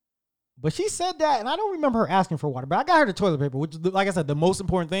 But she said that, and I don't remember her asking for water. But I got her the toilet paper, which is, like I said, the most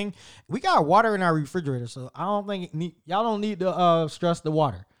important thing. We got water in our refrigerator, so I don't think y'all don't need to stress the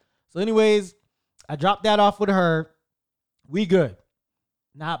water. So, anyways, I dropped that off with her. We good.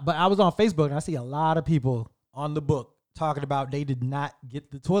 But I was on Facebook, and I see a lot of people on the book talking about they did not get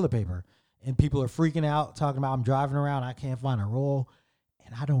the toilet paper, and people are freaking out, talking about I'm driving around, I can't find a roll.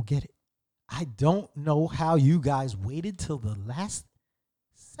 And I don't get it. I don't know how you guys waited till the last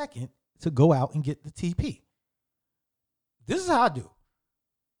second to go out and get the TP. This is how I do.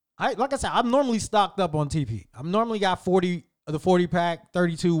 Like I said, I'm normally stocked up on TP. I'm normally got 40, the 40 pack,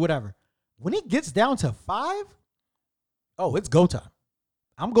 32, whatever. When it gets down to 5, oh, it's go time.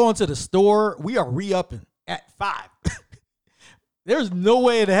 I'm going to the store. We are re-upping at 5. There's no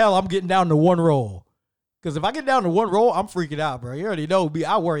way in the hell I'm getting down to 1 roll. Because if I get down to 1 roll, I'm freaking out, bro. You already know me.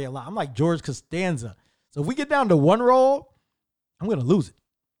 I worry a lot. I'm like George Costanza. So if we get down to 1 roll, I'm going to lose it.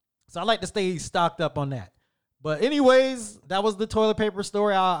 So I like to stay stocked up on that. But anyways, that was the toilet paper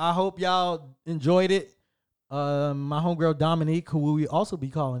story. I hope y'all enjoyed it. My homegirl Dominique, who we also be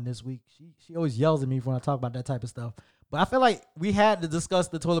calling this week, she always yells at me when I talk about that type of stuff. But I feel like we had to discuss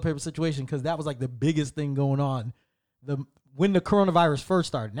the toilet paper situation because that was like the biggest thing going on when the coronavirus first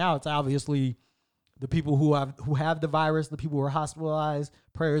started. Now it's obviously the people who have the virus, the people who are hospitalized,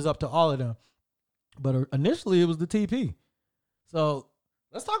 prayers up to all of them. But initially, it was the TP. So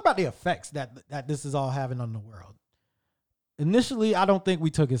let's talk about the effects that this is all having on the world. Initially, I don't think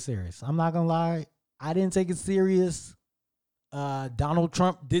we took it serious. I'm not going to lie. I didn't take it serious. Donald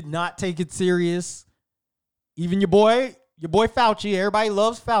Trump did not take it serious. Even your boy your boy Fauci. Everybody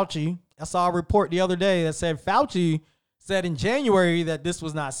loves Fauci. I saw a report the other day that said Fauci said in January that this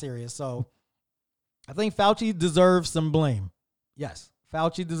was not serious. So I think Fauci deserves some blame. Yes,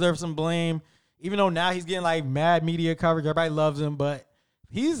 Fauci deserves some blame. Even though now he's getting like mad media coverage, everybody loves him, but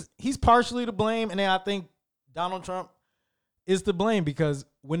he's partially to blame. And then I think Donald Trump is to blame because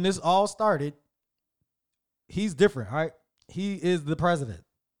when this all started, he's different, all right? He is the president.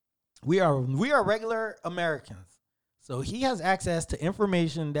 We are regular Americans. So he has access to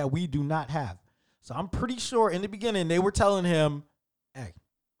information that we do not have. So I'm pretty sure in the beginning they were telling him, hey,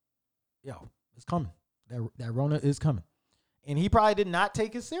 yo, it's coming. That Rona is coming. And he probably did not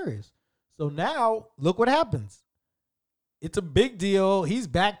take it serious. So now look what happens. It's a big deal. He's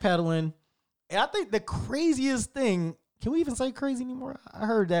backpedaling. And I think the craziest thing, can we even say crazy anymore? I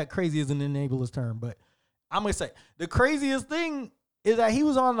heard that crazy is an enabler's term, but I'm going to say the craziest thing is that he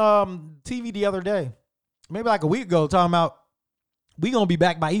was on TV the other day, maybe like a week ago, talking about we going to be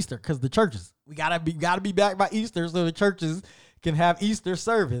back by Easter because the churches, we got to be back by Easter so the churches can have Easter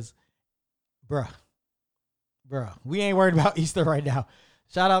service. Bruh, we ain't worried about Easter right now.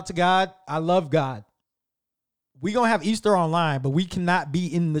 Shout out to God. I love God. We going to have Easter online, but we cannot be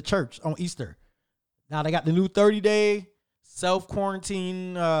in the church on Easter. Now they got the new 30-day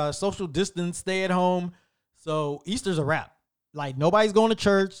self-quarantine, social distance, stay at home. So Easter's a wrap. Like nobody's going to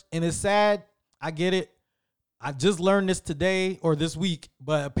church and it's sad. I get it. I just learned this today or this week,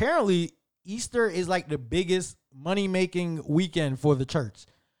 but apparently Easter is like the biggest money-making weekend for the church.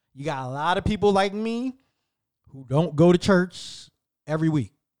 You got a lot of people like me who don't go to church every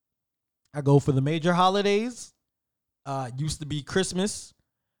week. I go for the major holidays. Used to be Christmas,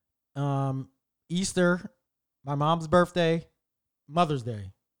 Easter, my mom's birthday, Mother's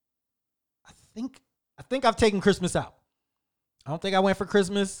Day. I think I've taken Christmas out. I don't think I went for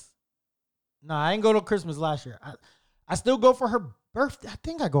Christmas. No, I didn't go to Christmas last year. I still go for her birthday. I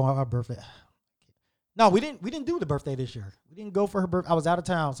think I go on her birthday. No, we didn't do the birthday this year. We didn't go for her birthday. I was out of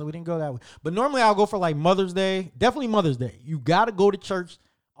town, so we didn't go that way. But normally I'll go for like Mother's Day. Definitely Mother's Day. You got to go to church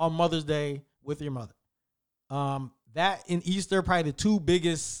on Mother's Day with your mother. That and Easter, probably the two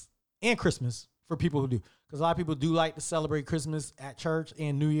biggest, and Christmas for people who do. Because a lot of people do like to celebrate Christmas at church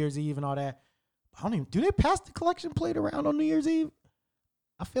and New Year's Eve and all that. Do they pass the collection plate around on New Year's Eve?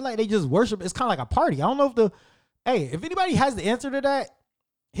 I feel like they just worship. It's kind of like a party. I don't know if anybody has the answer to that,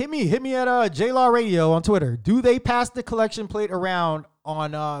 hit me at J-Law Radio on Twitter. Do they pass the collection plate around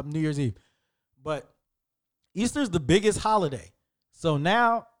on New Year's Eve? But Easter's the biggest holiday. So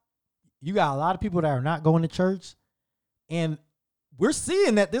now you got a lot of people that are not going to church. And we're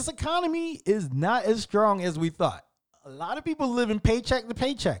seeing that this economy is not as strong as we thought. A lot of people living paycheck to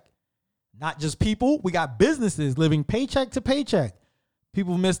paycheck. Not just people. We got businesses living paycheck to paycheck.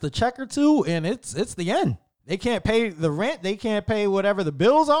 People missed a check or two, and it's the end. They can't pay the rent. They can't pay whatever the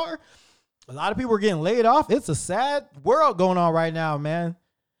bills are. A lot of people are getting laid off. It's a sad world going on right now, man.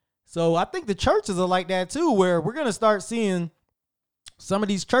 So I think the churches are like that too, where we're going to start seeing some of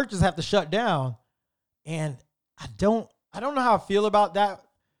these churches have to shut down. And I don't know how I feel about that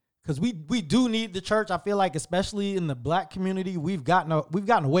because we do need the church. I feel like especially in the black community, we've gotten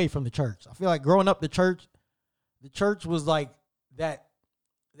away from the church. I feel like growing up, the church was like that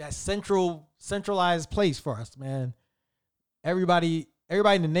centralized place for us, man. Everybody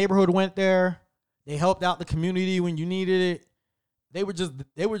in the neighborhood went there. They helped out the community when you needed it. They were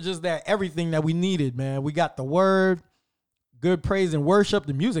just that everything that we needed, man. We got the word, good praise and worship.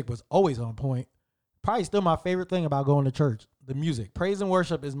 The music was always on point. Probably still my favorite thing about going to church. The music, praise and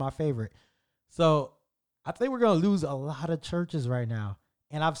worship is my favorite. So I think we're gonna lose a lot of churches right now.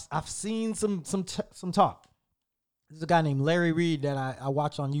 And I've seen some talk. There's a guy named Larry Reed that I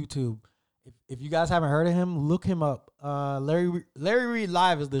watch on YouTube. If you guys haven't heard of him, look him up. Larry Reed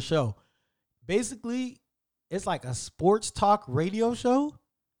Live is the show. Basically, it's like a sports talk radio show,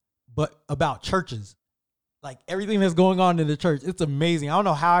 but about churches. Like everything that's going on in the church. It's amazing. I don't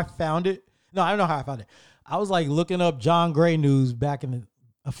know how I found it. No, I don't know how I found it. I was like looking up John Gray news back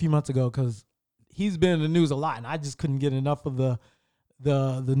a few months ago because he's been in the news a lot, and I just couldn't get enough of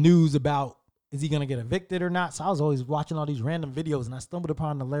the news about is he going to get evicted or not. So I was always watching all these random videos, and I stumbled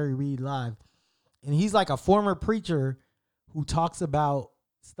upon the Larry Reed Live. And he's like a former preacher who talks about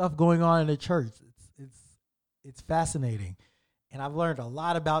stuff going on in the church. It's fascinating. And I've learned a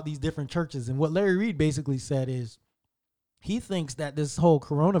lot about these different churches. And what Larry Reed basically said is he thinks that this whole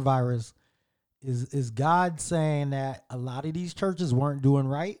coronavirus is God saying that a lot of these churches weren't doing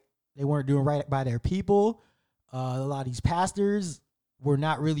right. They weren't doing right by their people. A lot of these pastors were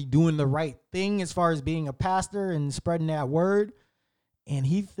not really doing the right thing as far as being a pastor and spreading that word. And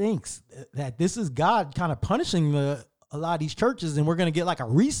he thinks that this is God kind of punishing a lot of these churches, and we're going to get like a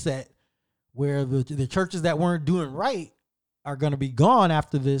reset where the churches that weren't doing right are going to be gone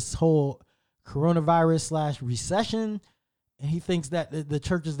after this whole coronavirus / recession. And he thinks that the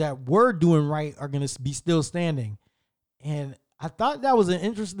churches that were doing right are going to be still standing. And I thought that was an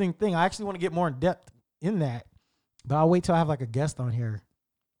interesting thing. I actually want to get more in depth in that, but I'll wait till I have like a guest on here.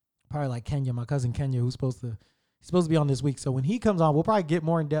 Probably like Kenya, my cousin Kenya, who's supposed to be on this week. So when he comes on, we'll probably get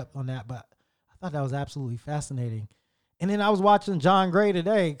more in depth on that. But I thought that was absolutely fascinating. And then I was watching John Gray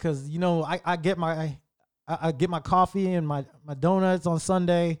today because, you know, I get my coffee and my donuts on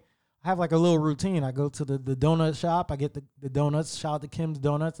Sunday. I have like a little routine. I go to the donut shop. I get the donuts. Shout out to Kim's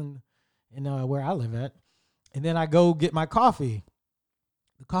Donuts and where I live at. And then I go get my coffee.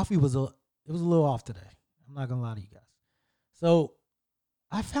 The coffee was a little off today. I'm not gonna lie to you guys. So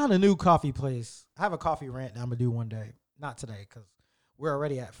I found a new coffee place. I have a coffee rant that I'm gonna do one day. Not today, because we're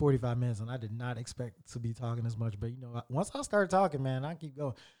already at 45 minutes and I did not expect to be talking as much. But you know, once I start talking, man, I keep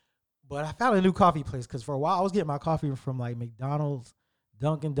going. But I found a new coffee place because for a while I was getting my coffee from like McDonald's,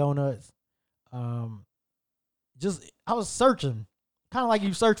 Dunkin' Donuts. I was searching, kind of like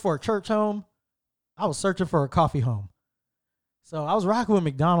you search for a church home. I was searching for a coffee home. So I was rocking with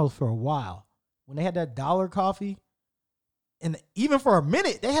McDonald's for a while when they had that dollar coffee. And even for a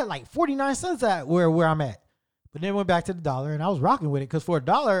minute, they had like 49 cents at where I'm at. But then went back to the dollar and I was rocking with it because for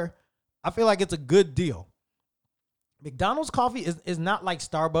 $1, I feel like it's a good deal. McDonald's coffee is not like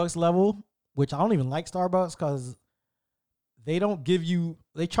Starbucks level, which I don't even like Starbucks because they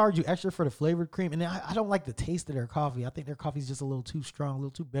charge you extra for the flavored cream. And I don't like the taste of their coffee. I think their coffee is just a little too strong, a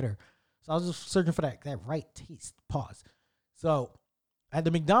little too bitter. So I was just searching for that right taste. Pause. So at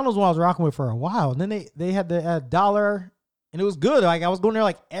the McDonald's one I was rocking with for a while. And then they had the $1 and it was good. Like I was going there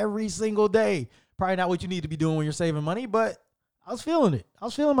like every single day. Probably not what you need to be doing when you're saving money, but I was feeling it. I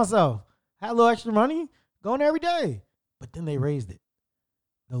was feeling myself. Had a little extra money, going there every day. But then they raised it.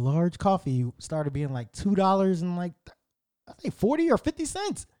 The large coffee started being like $2 and like, I think 40 or 50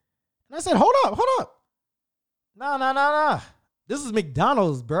 cents. And I said, hold up. Nah. This is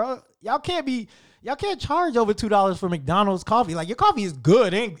McDonald's, bro. Y'all can't charge over $2 for McDonald's coffee. Like your coffee is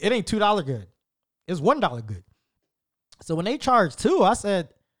good. It ain't $2 good. It's $1 good. So when they charged $2, I said,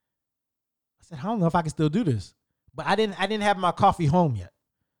 I don't know if I can still do this. But I didn't have my coffee home yet.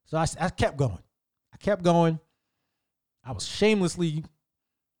 So I kept going. I was shamelessly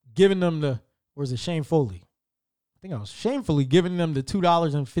giving them shamefully? I think I was shamefully giving them the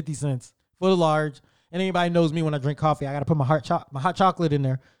 $2.50 for the large. And anybody knows me when I drink coffee, I got to put my hot chocolate in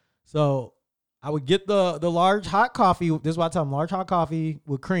there. So I would get the large hot coffee. This is what I tell them, large hot coffee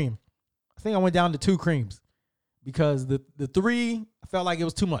with cream. I think I went down to 2 creams because the 3, I felt like it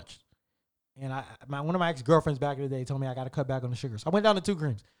was too much. And one of my ex-girlfriends back in the day told me I got to cut back on the sugar. So I went down to 2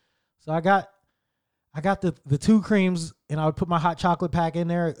 creams. So I got the 2 creams and I would put my hot chocolate pack in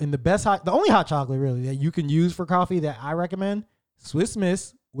there. And the only hot chocolate really that you can use for coffee that I recommend, Swiss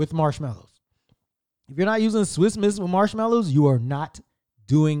Miss with marshmallows. If you're not using Swiss Miss with marshmallows, you are not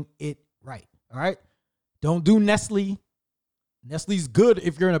doing it right. All right. Don't do Nestle. Nestle's good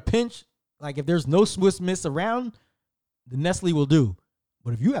if you're in a pinch. Like if there's no Swiss Miss around, the Nestle will do.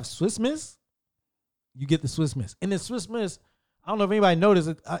 But if you have Swiss Miss, you get the Swiss Miss. And the Swiss Miss, I don't know if anybody noticed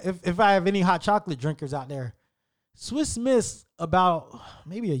it. If I have any hot chocolate drinkers out there, Swiss Miss about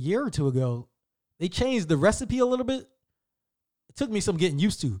maybe a year or 2 ago, they changed the recipe a little bit. It took me some getting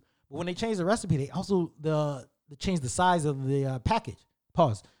used to. But when they changed the recipe, they also they changed the size of the package.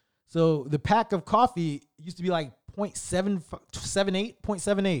 Pause. So the pack of coffee used to be like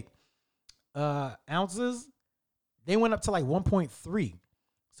 0.78 ounces. They went up to like 1.3.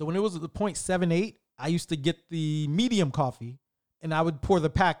 So when it was at the 0.78, I used to get the medium coffee and I would pour the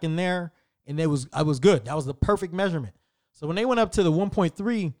pack in there and I was good. That was the perfect measurement. So when they went up to the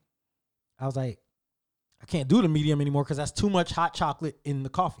 1.3, I was like, I can't do the medium anymore because that's too much hot chocolate in the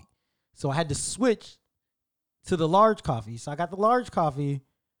coffee. So I had to switch to the large coffee. So I got the large coffee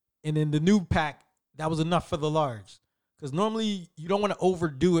and then the new pack, that was enough for the large. Because normally you don't want to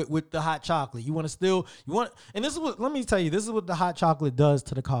overdo it with the hot chocolate. And this is what, let me tell you, this is what the hot chocolate does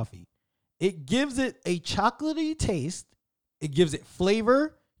to the coffee. It gives it a chocolatey taste. It gives it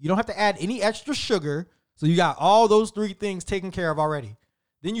flavor. You don't have to add any extra sugar. So you got all those 3 things taken care of already.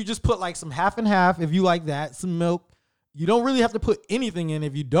 Then you just put like some half and half if you like that, some milk. You don't really have to put anything in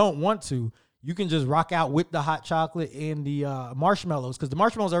if you don't want to. You can just rock out with the hot chocolate and the marshmallows because the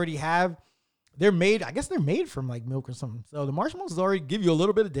marshmallows already they're made from like milk or something. So the marshmallows already give you a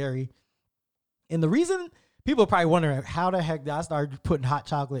little bit of dairy. And the reason people are probably wondering how the heck did I start putting hot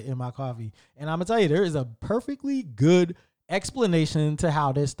chocolate in my coffee? And I'm going to tell you, there is a perfectly good explanation to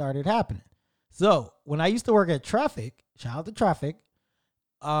how this started happening. So when I used to work at Traffic, shout out to Traffic.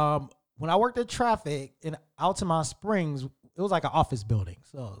 When I worked at Traffic in Altamont Springs, it was like an office building.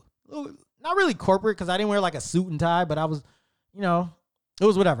 So not really corporate because I didn't wear like a suit and tie, but I was, you know, it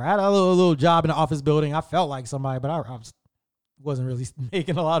was whatever. I had a little job in the office building. I felt like somebody, but I wasn't really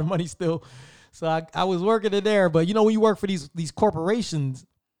making a lot of money still. So I was working in there. But, you know, when you work for these corporations,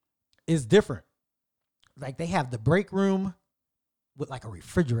 it's different. Like they have the break room with like a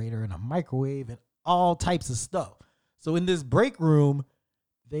refrigerator and a microwave and all types of stuff. So in this break room,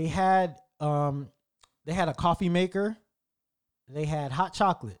 they had a coffee maker, they had hot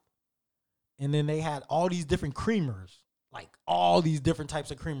chocolate, and then they had all these different creamers, like all these different types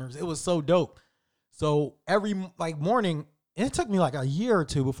of creamers. It was so dope. So every like morning, and it took me like a year or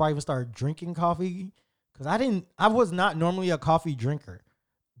two before I even started drinking coffee because I was not normally a coffee drinker,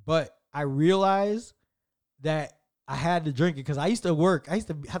 but I realized that I had to drink it because I used to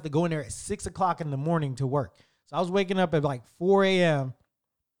have to go in there at 6 o'clock in the morning to work. So I was waking up at like 4 a.m.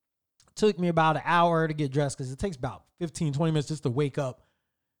 Took me about an hour to get dressed because it takes about 15, 20 minutes just to wake up.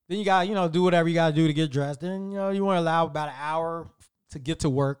 Then you got, you know, do whatever you got to do to get dressed. Then, you know, you want to allow about an hour to get to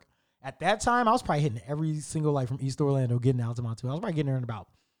work. At that time, I was probably hitting every single light from East Orlando, getting out to Altamont. I was probably getting there in about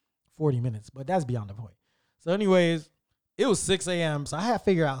 40 minutes, but that's beyond the point. So anyways, it was 6 a.m. So I had to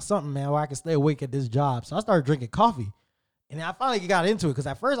figure out something, man, where I could stay awake at this job. So I started drinking coffee. And I finally got into it because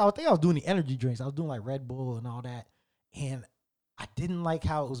at first I think I was doing the energy drinks. I was doing like Red Bull and all that. And I didn't like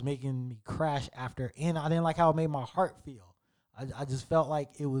how it was making me crash after. And I didn't like how it made my heart feel. I just felt like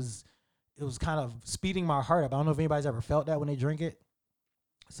it was kind of speeding my heart up. I don't know if anybody's ever felt that when they drink it.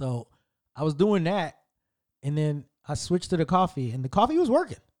 So I was doing that. And then I switched to the coffee. And the coffee was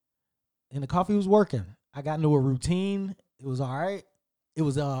working. I got into a routine. It was all right. It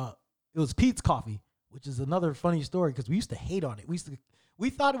was Peet's Coffee, which is another funny story because we used to hate on it. We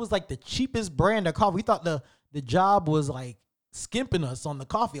thought it was like the cheapest brand of coffee. We thought the job was like skimping us on the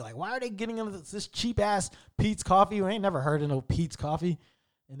coffee. Like, why are they getting into this cheap ass Peet's Coffee? We ain't never heard of no Peet's Coffee.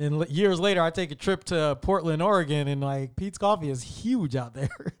 And then years later, I take a trip to Portland, Oregon, and like Peet's Coffee is huge out there.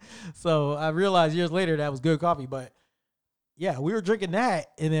 So I realized years later that was good coffee. But yeah, we were drinking that.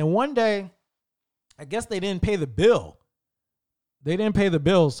 And then one day, I guess they didn't pay the bill.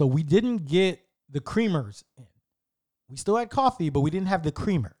 So we didn't get the creamers in. We still had coffee, but we didn't have the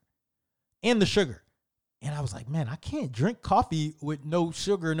creamer and the sugar. And I was like, man, I can't drink coffee with no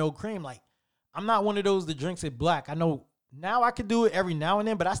sugar, no cream. Like, I'm not one of those that drinks it black. I know now I could do it every now and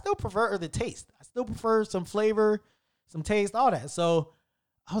then, but I still prefer the taste. I still prefer some flavor, some taste, all that. So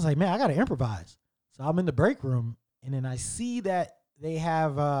I was like, man, I got to improvise. So I'm in the break room, and then I see that they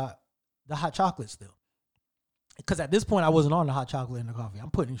have the hot chocolate still. Because at this point, I wasn't on the hot chocolate in the coffee.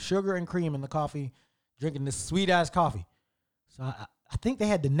 I'm putting sugar and cream in the coffee, drinking this sweet-ass coffee. So I think they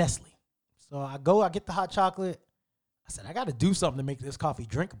had the Nestle. So I get the hot chocolate. I said, I got to do something to make this coffee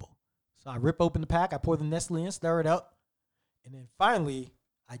drinkable. So I rip open the pack. I pour the Nestle in, stir it up. And then finally,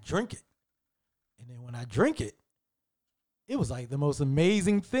 I drink it. And then when I drink it, it was like the most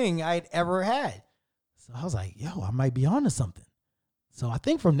amazing thing I had ever had. So I was like, yo, I might be onto something. So I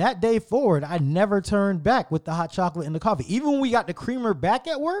think from that day forward, I never turned back with the hot chocolate and the coffee. Even when we got the creamer back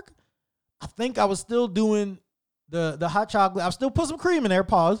at work, I think I was still doing the hot chocolate. I still put some cream in there,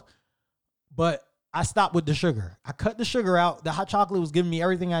 pause. But I stopped with the sugar. I cut the sugar out. The hot chocolate was giving me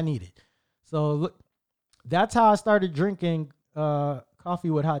everything I needed. So look, that's how I started drinking coffee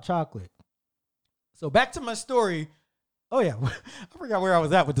with hot chocolate. So back to my story. Oh, yeah. I forgot where I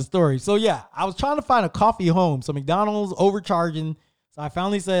was at with the story. So, yeah, I was trying to find a coffee home. So McDonald's overcharging. So I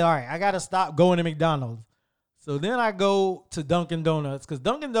finally said, all right, I got to stop going to McDonald's. So then I go to Dunkin' Donuts because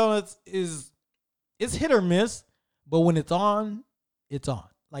Dunkin' Donuts it's hit or miss. But when it's on, it's on.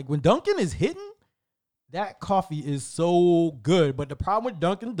 Like when Dunkin' is hitting, that coffee is so good. But the problem with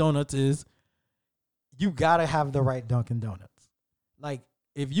Dunkin' Donuts is you got to have the right Dunkin' Donuts. Like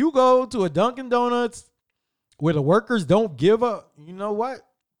if you go to a Dunkin' Donuts where the workers don't give a, you know what?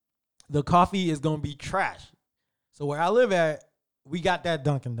 The coffee is going to be trash. So where I live at, we got that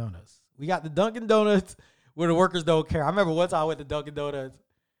Dunkin' Donuts. We got the Dunkin' Donuts where the workers don't care. I remember one time I went to Dunkin' Donuts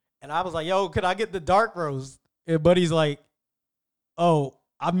and I was like, yo, could I get the dark roast? And buddy's like, oh,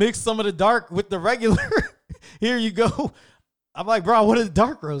 I mixed some of the dark with the regular. Here you go. I'm like, bro, what is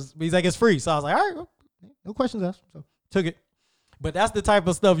dark roast? He's like, it's free. So I was like, all right, no questions asked. So took it. But that's the type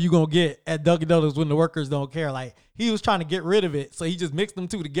of stuff you're going to get at Dunkin' Donuts when the workers don't care. Like, he was trying to get rid of it, so he just mixed them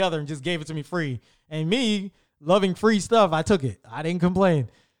two together and just gave it to me free. And me, loving free stuff, I took it. I didn't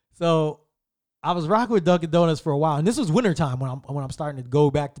complain. So I was rocking with Dunkin' Donuts for a while. And this was wintertime when I'm starting to go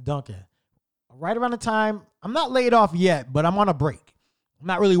back to Dunkin'. Right around the time, I'm not laid off yet, but I'm on a break. I'm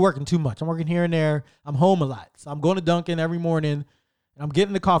not really working too much. I'm working here and there. I'm home a lot. So I'm going to Dunkin' every morning and I'm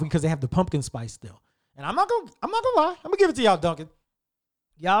getting the coffee because they have the pumpkin spice still. And I'm not gonna lie. I'm gonna give it to y'all, Dunkin'.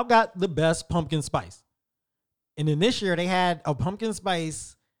 Y'all got the best pumpkin spice. And then this year they had a pumpkin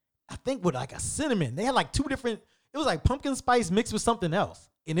spice, I think with like a cinnamon. They had like two different, it was like pumpkin spice mixed with something else.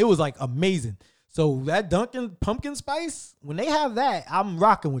 And it was like amazing. So that Dunkin' pumpkin spice, when they have that, I'm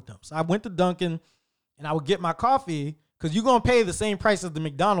rocking with them. So I went to Dunkin' and I would get my coffee because you're going to pay the same price as the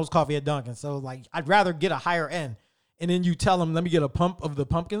McDonald's coffee at Dunkin'. So like, I'd rather get a higher end. And then you tell them, let me get a pump of the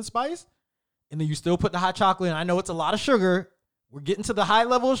pumpkin spice. And then you still put the hot chocolate in. I know it's a lot of sugar. We're getting to the high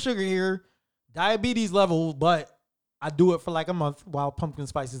level of sugar here. Diabetes level, but I do it for like a month while pumpkin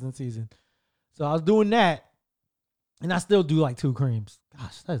spice is in season. So I was doing that. And I still do like 2 creams.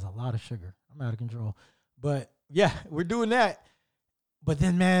 Gosh, that is a lot of sugar. I'm out of control. But yeah, we're doing that. But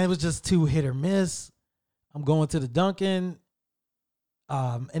then, man, it was just too hit or miss. I'm going to the Dunkin'.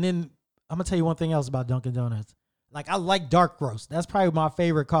 And then I'm going to tell you one thing else about Dunkin' Donuts. Like, I like dark roast. That's probably my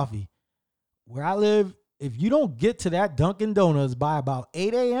favorite coffee. Where I live, if you don't get to that Dunkin' Donuts by about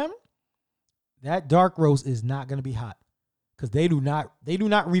 8 a.m., that dark roast is not going to be hot. Because they do not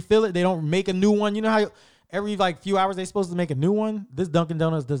refill it. They don't make a new one. You know how every like few hours they're supposed to make a new one? This Dunkin'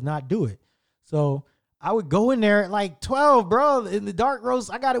 Donuts does not do it. So I would go in there at like 12, bro. In the dark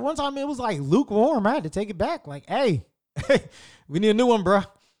roast, I got it one time. It was like lukewarm. I had to take it back. Like, hey, we need a new one, bro. I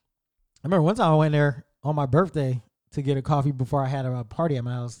remember one time I went there on my birthday to get a coffee before I had a party at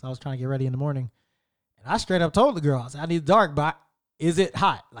my house. I was trying to get ready in the morning. And I straight up told the girl, I said, I need dark, but is it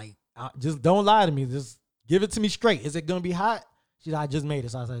hot? Like, just don't lie to me. Just give it to me straight. Is it going to be hot? She said, I just made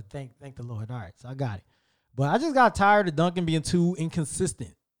it. So I said, thank the Lord. All right. So I got it. But I just got tired of Dunkin' being too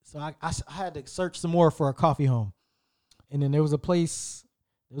inconsistent. So I had to search some more for a coffee home. And then there was a place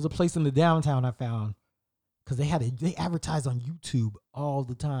in the downtown I found because they advertise on YouTube all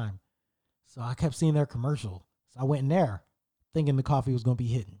the time. So I kept seeing their commercial. So I went in there thinking the coffee was going to be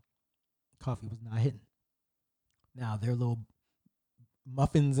hitting. Coffee was not hitting. Now their little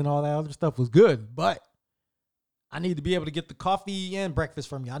muffins and all that other stuff was good, but I need to be able to get the coffee and breakfast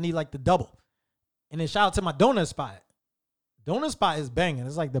from you. I need like the double. And then shout out to my donut spot. Donut spot is banging.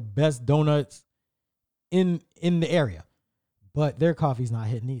 It's like the best donuts in the area. But their coffee's not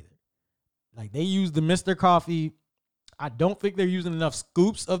hitting either. Like they use the Mr. Coffee. I don't think they're using enough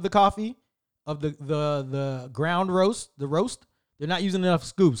scoops of the coffee, of the ground roast, the roast. They're not using enough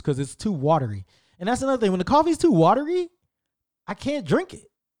scoops because it's too watery. And that's another thing. When the coffee's too watery, I can't drink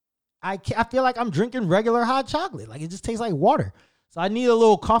it. I feel like I'm drinking regular hot chocolate. Like it just tastes like water. So I need a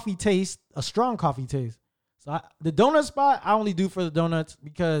little coffee taste, a strong coffee taste. So the donut spot, I only do for the donuts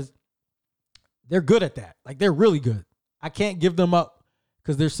because they're good at that. Like they're really good. I can't give them up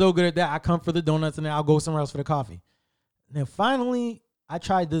because they're so good at that. I come for the donuts and then I'll go somewhere else for the coffee. And then finally, I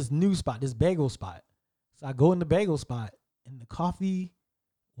tried this new spot, this bagel spot. So I go in the bagel spot and the coffee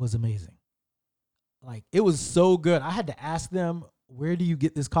was amazing. Like it was so good. I had to ask them, where do you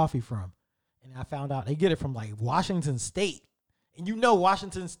get this coffee from? And I found out they get it from like Washington State. And you know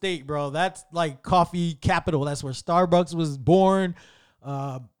Washington State, bro, that's like coffee capital. That's where Starbucks was born.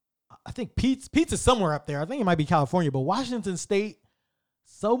 I think Pete's somewhere up there. I think it might be California, but Washington State,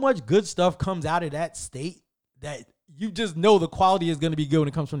 so much good stuff comes out of that state that you just know the quality is going to be good when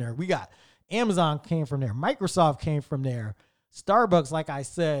it comes from there. We got Amazon came from there. Microsoft came from there. Starbucks, like I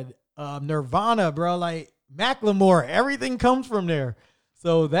said, Nirvana, bro, like Macklemore, everything comes from there.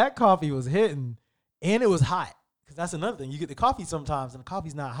 So that coffee was hitting and it was hot. Because that's another thing. You get the coffee sometimes and the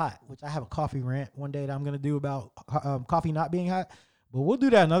coffee's not hot, which I have a coffee rant one day that I'm going to do about coffee not being hot. But we'll do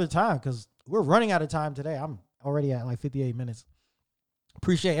that another time because we're running out of time today. I'm already at like 58 minutes.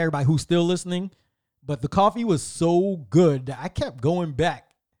 Appreciate everybody who's still listening. But the coffee was so good that I kept going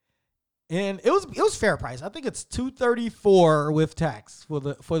back. And it was fair price. I think it's $234 with tax for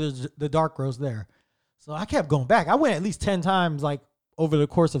the dark roast there. So I kept going back. I went at least 10 times like over the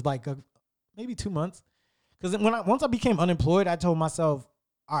course of like maybe 2 months. Because once I became unemployed, I told myself,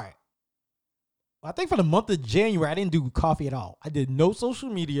 all right, I think for the month of January, I didn't do coffee at all. I did no social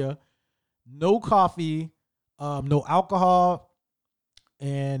media, no coffee, no alcohol,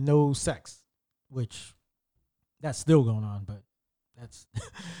 and no sex, which that's still going on, but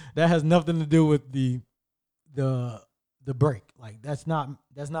that has nothing to do with the break. Like that's not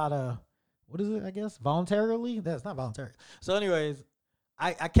a, what is it, I guess? Voluntarily? That's not voluntary. So anyways,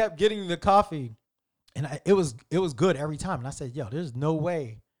 I kept getting the coffee. And it was good every time. And I said, yo, there's no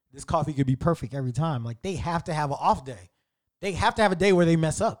way this coffee could be perfect every time. Like, they have to have an off day. They have to have a day where they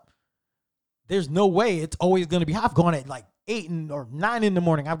mess up. There's no way it's always going to be hot. I've gone at like 8 or 9 in the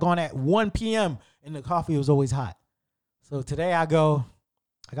morning. I've gone at 1 p.m. and the coffee was always hot. So today I go,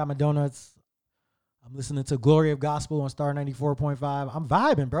 I got my donuts. I'm listening to Glory of Gospel on Star 94.5. I'm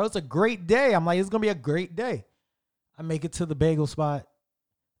vibing, bro. It's a great day. I'm like, it's going to be a great day. I make it to the bagel spot.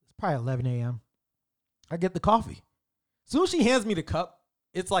 It's probably 11 a.m. I get the coffee. As soon as she hands me the cup,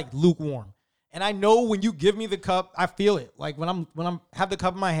 it's like lukewarm. And I know when you give me the cup, I feel it. Like when I'm have the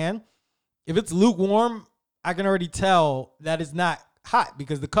cup in my hand, if it's lukewarm, I can already tell that it's not hot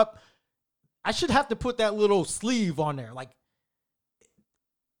because the cup, I should have to put that little sleeve on there. Like,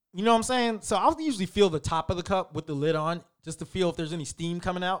 you know what I'm saying? So I'll usually feel the top of the cup with the lid on just to feel if there's any steam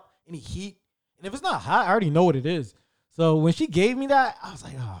coming out, any heat. And if it's not hot, I already know what it is. So when she gave me that, I was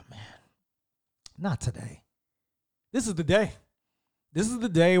like, oh, man, not today. This is the day. This is the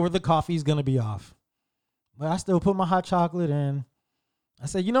day where the coffee's going to be off. But I still put my hot chocolate in. I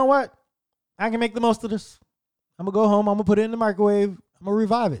said, you know what? I can make the most of this. I'm going to go home. I'm going to put it in the microwave. I'm going to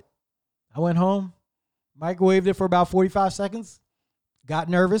revive it. I went home, microwaved it for about 45 seconds. Got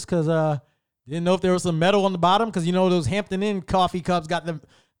nervous because didn't know if there was some metal on the bottom because, you know, those Hampton Inn coffee cups got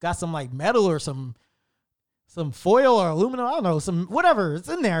some like metal or some foil or aluminum. I don't know, some whatever. It's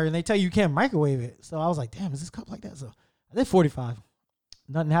in there and they tell you can't microwave it. So I was like, damn, is this cup like that? So I did 45.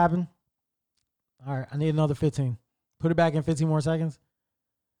 Nothing happened. All right, I need another 15. Put it back in 15 more seconds.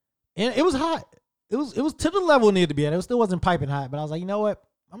 And it was hot. It was to the level it needed to be at. It still wasn't piping hot, but I was like, you know what?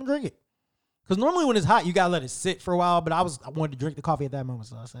 I'm going to drink it. Because normally when it's hot, you got to let it sit for a while, but I wanted to drink the coffee at that moment,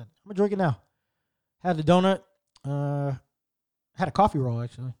 so I said, I'm going to drink it now. Had the donut. Had a coffee roll,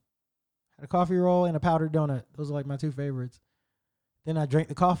 actually. Had a coffee roll and a powdered donut. Those are like my two favorites. Then I drank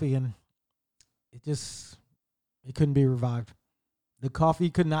the coffee, and it couldn't be revived. The coffee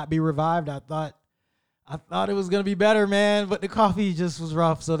could not be revived. I thought it was going to be better, man, but the coffee just was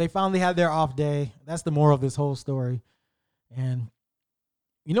rough. So they finally had their off day. That's the moral of this whole story. And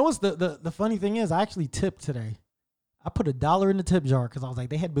you know what's the funny thing is, I actually tipped today. I put $1 in the tip jar because I was like,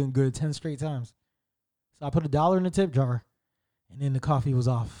 they had been good 10 straight times. So I put $1 in the tip jar, and then the coffee was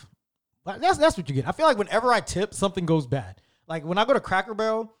off. But that's what you get. I feel like whenever I tip, something goes bad. Like when I go to Cracker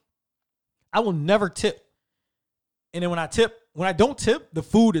Barrel, I will never tip. And then when I don't tip, the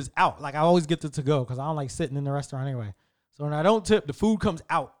food is out. Like I always get to go because I don't like sitting in the restaurant anyway. So when I don't tip, the food comes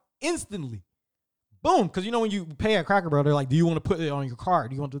out instantly. Boom. Because you know when you pay at Cracker Barrel, they're like, do you want to put it on your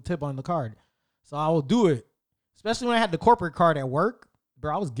card? Do you want to tip on the card? So I will do it. Especially when I had the corporate card at work.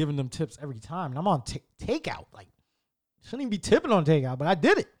 Bro, I was giving them tips every time. And I'm on takeout. Like, shouldn't even be tipping on takeout, but I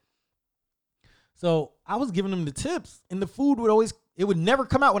did it. So I was giving them the tips. And the food would never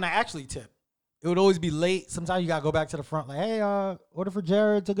come out when I actually tip. It would always be late. Sometimes you got to go back to the front like, hey, order for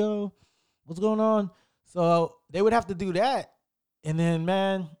Jared to go. What's going on? So they would have to do that. And then,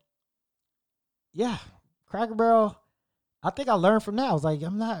 man, yeah, Cracker Barrel, I think I learned from that. I was like,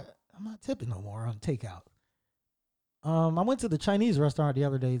 I'm not tipping no more on takeout. I went to the Chinese restaurant the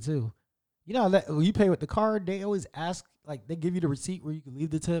other day, too. You know, when you pay with the card, they always ask, like, they give you the receipt where you can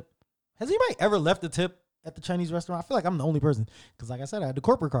leave the tip. Has anybody ever left the tip at the Chinese restaurant? I feel like I'm the only person because, like I said, I had the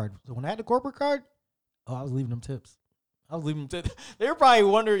corporate card. So when I had the corporate card, I was leaving them tips. They were probably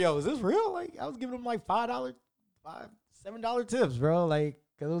wondering, yo, is this real? Like, I was giving them like $7 tips, bro. Like,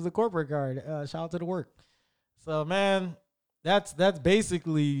 because it was a corporate card. Shout out to the work. So, man, that's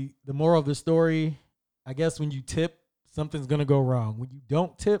basically the moral of the story. I guess when you tip, something's going to go wrong. When you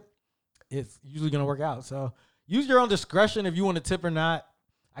don't tip, it's usually going to work out. So use your own discretion if you want to tip or not.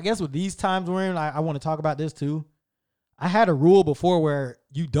 I guess with these times we're in, I want to talk about this too. I had a rule before where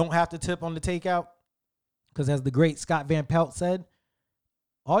you don't have to tip on the takeout because as the great Scott Van Pelt said,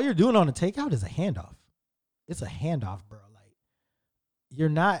 all you're doing on the takeout is a handoff. It's a handoff, bro. You're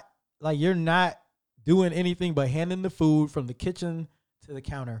not doing anything but handing the food from the kitchen to the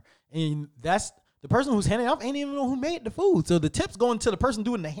counter. And that's the person who's handing off ain't even know who made the food. So the tip's going to the person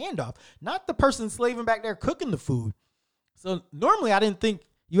doing the handoff, not the person slaving back there cooking the food. So normally I didn't think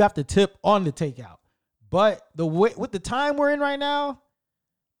you have to tip on the takeout. But the way with the time we're in right now,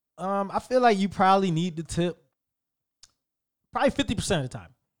 I feel like you probably need to tip probably 50% of the time.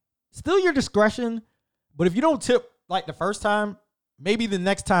 Still your discretion, but if you don't tip like the first time, maybe the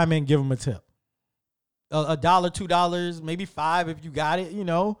next time and give them a tip. $1, $2, maybe $5 if you got it, you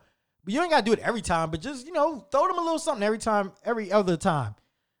know. But you ain't got to do it every time, but just, you know, throw them a little something every other time.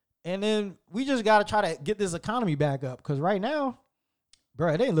 And then we just got to try to get this economy back up because right now,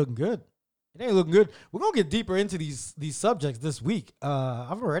 bro, it ain't looking good. It ain't looking good. We're going to get deeper into these subjects this week.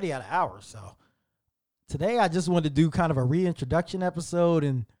 I'm already at an hour, so today I just wanted to do kind of a reintroduction episode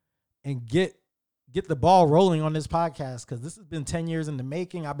and get the ball rolling on this podcast because this has been 10 years in the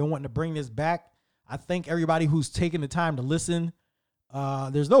making. I've been wanting to bring this back. I thank everybody who's taken the time to listen.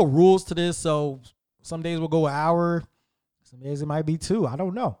 There's no rules to this, so some days we'll go an hour. Some days it might be 2. I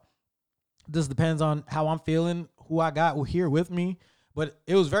don't know. This depends on how I'm feeling, who I got here with me. But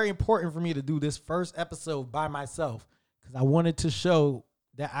it was very important for me to do this first episode by myself because I wanted to show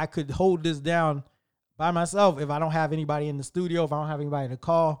that I could hold this down by myself if I don't have anybody in the studio, if I don't have anybody to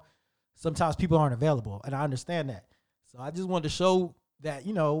call. Sometimes people aren't available, and I understand that. So I just wanted to show that,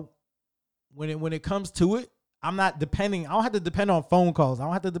 you know, when it comes to it, I'm not depending. I don't have to depend on phone calls. I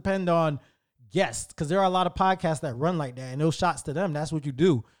don't have to depend on guests because there are a lot of podcasts that run like that, and those shots to them, that's what you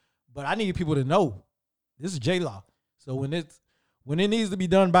do. But I need people to know this is J-Law. So when it needs to be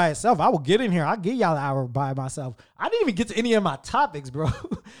done by itself, I will get in here. I'll give y'all an hour by myself. I didn't even get to any of my topics, bro.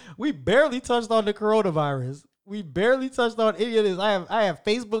 We barely touched on the coronavirus. We barely touched on any of this. I have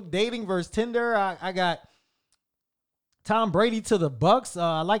Facebook dating versus Tinder. I got Tom Brady to the Bucks.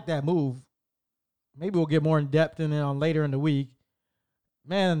 I like that move. Maybe we'll get more in depth in it on later in the week.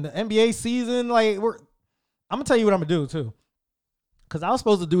 Man, the NBA season, like I'm gonna tell you what I'm gonna do too. Cause I was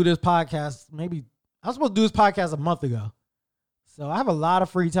supposed to do this podcast a month ago. So I have a lot of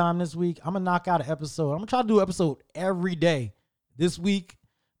free time this week. I'm gonna knock out an episode. I'm gonna try to do an episode every day this week.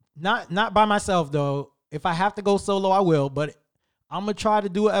 Not by myself though. If I have to go solo, I will. But I'm gonna try to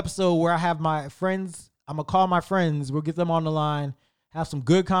do an episode where I have my friends. I'm gonna call my friends. We'll get them on the line. Have some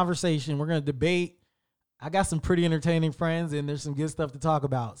good conversation. We're gonna debate. I got some pretty entertaining friends, and there's some good stuff to talk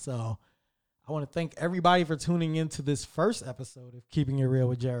about. So I want to thank everybody for tuning into this first episode of Keeping It Real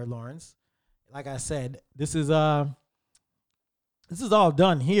with Jared Lawrence. Like I said, this is all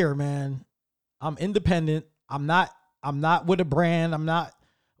done here, man. I'm independent. I'm not with a brand. I'm not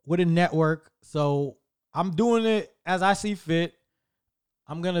with a network. So I'm doing it as I see fit.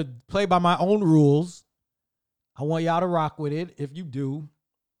 I'm going to play by my own rules. I want y'all to rock with it if you do.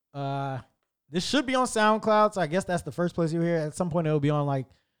 This should be on SoundCloud, so I guess that's the first place you'll hear it. At some point, it'll be on like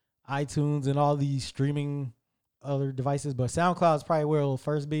iTunes and all these streaming other devices, but SoundCloud is probably where it'll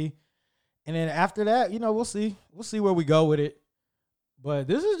first be. And then after that, you know, we'll see. We'll see where we go with it. But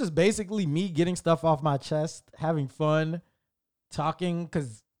this is just basically me getting stuff off my chest, having fun, talking,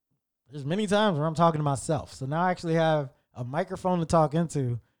 because there's many times where I'm talking to myself. So now I actually have a microphone to talk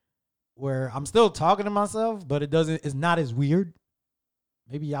into where I'm still talking to myself, but it's not as weird.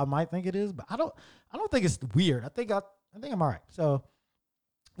 Maybe y'all might think it is, but I don't think it's weird. I think I'm all right. So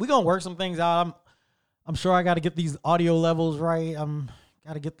we're going to work some things out. I'm sure I got to get these audio levels right.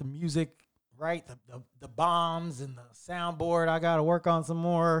 Got to get the music right, the bombs and the soundboard. I got to work on some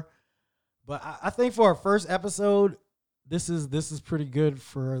more. But I think for our first episode, this is pretty good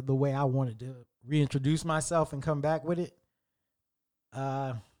for the way I wanted to reintroduce myself and come back with it.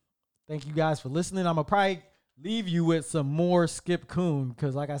 Thank you guys for listening. I'm going to probably leave you with some more Skip Coon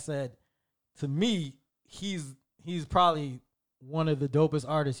because, like I said, to me, he's probably one of the dopest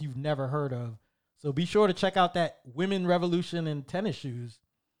artists you've never heard of. So be sure to check out that Women Revolution in Tennis Shoes.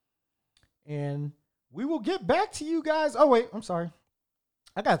 And we will get back to you guys. Oh, wait, I'm sorry.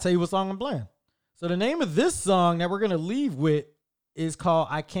 I got to tell you what song I'm playing. So the name of this song that we're going to leave with is called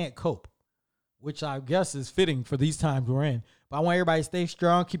I Can't Cope, which I guess is fitting for these times we're in. But I want everybody to stay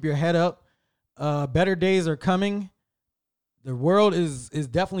strong, keep your head up. Better days are coming. The world is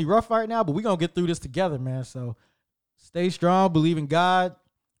definitely rough right now, but we're going to get through this together, man. So stay strong, believe in God,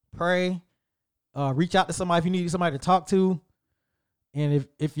 pray, reach out to somebody if you need somebody to talk to. And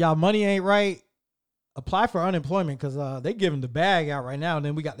if y'all money ain't right, apply for unemployment because they giving the bag out right now. And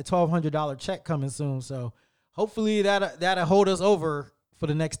then we got the $1,200 check coming soon. So hopefully that'll hold us over for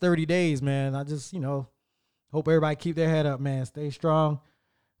the next 30 days, man. I just, hope everybody keep their head up, man. Stay strong.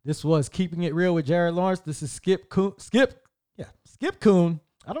 This was Keeping It Real with Jared Lawrence. This is Skip Coon. Skip Coon.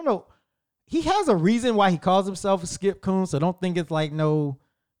 I don't know. He has a reason why he calls himself Skip Coon, so don't think it's like no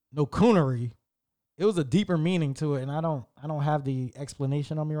coonery. It was a deeper meaning to it, and I don't have the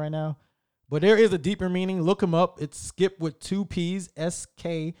explanation on me right now. But there is a deeper meaning. Look him up. It's Skip with 2 P's,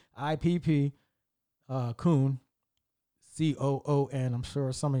 S-K-I-P-P, Coon, C-O-O-N. I'm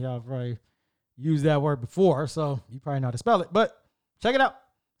sure some of y'all have probably used that word before, so you probably know how to spell it. But check it out.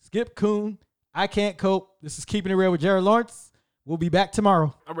 Skip Coon, I Can't Cope. This is Keeping It Real with Jared Lawrence. We'll be back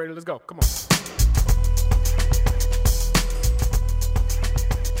tomorrow. I'm ready. Let's go. Come on.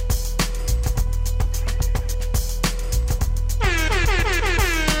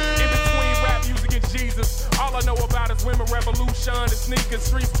 All I know about is women revolution and sneakers.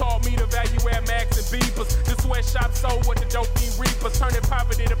 Streets taught me to value Air Max and Beepers. The sweatshop sold with the dopey reapers. Turning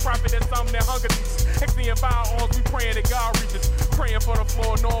poverty to profit, that's something that hunger needs. Extending firearms, we praying that God reaches. Praying for the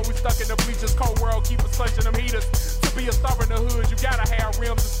floor, knowing we stuck in the bleachers. Cold world, keep us clutching them heaters. To be a star in the hood, you gotta have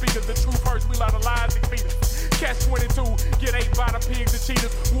rims and speakers. The truth hurts, we love the lies and feed us. Catch 22, get ate by the pigs and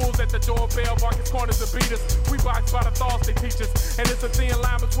cheaters. Wolves at the doorbell, barking corners and beat us. We box by the thoughts they teach us. And it's a thin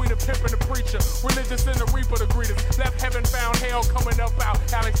line between the pimp and the preacher. Religious and the reaper to greet us. Left heaven, found hell, coming up out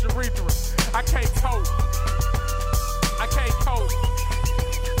Alex Urethra. I can't cope. I can't cope.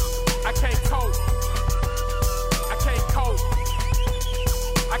 I can't cope. I can't cope.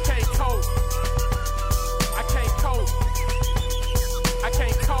 I can't cope. I can't cope. I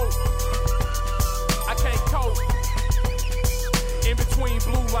can't cope. I can't cope. In between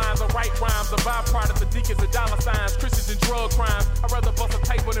blue lines or right rhymes, a byproduct of deacons and dollar signs, Christians and drug crimes. I'd rather bust a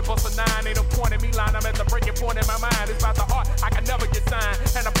table than bust a nine. Ain't no point in me lying, I'm at the breaking point in my mind. It's about the art, I can never get signed.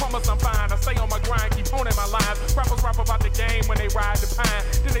 And I promise I'm fine, I stay on my grind, keep honing my lines. Rappers rap about the game when they ride the pine.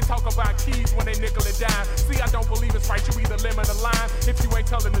 Then they talk about keys when they nickel and dime. See, I don't believe it's right, you either limit the line. If you ain't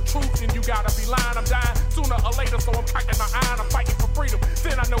telling the truth, then you gotta be lying. I'm dying sooner or later, so I'm cocking my iron. I'm fighting for freedom,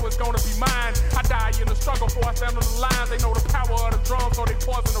 then I know it's gonna be mine. I die in the struggle before I stand on the lines. They know the power of the drum, so they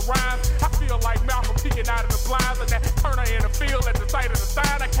poison the rhymes. I feel like Malcolm peeking out of the blinds, and that Turner in the field at the sight of the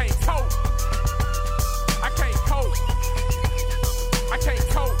sign. I can't cope. I can't cope. I can't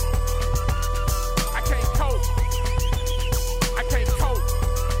cope. I can't cope. I can't cope.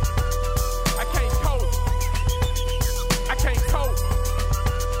 I can't cope. I can't cope.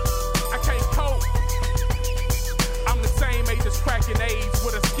 I can't cope. I'm the same age as cracking AIDS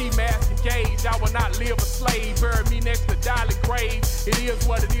with a ski mask and gauge. I will not live a slave. Bury me next to Dolly grave. It is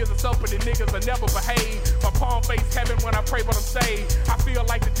what it is. It's up, and the niggas will never behave. My palm face heaven when I pray, but I'm saved. I feel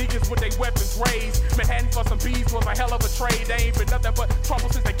like the deacons with their weapons raised. Manhattan for some bees was a hell of a trade. They ain't been nothing but trouble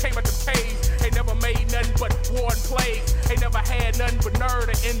since they came at them caves. They never made nothing but war and plagues. They never had nothing but nerve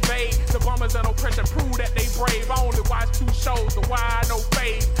to invade. The bombers and oppression prove that they brave. I only watch 2 shows, The Wire, no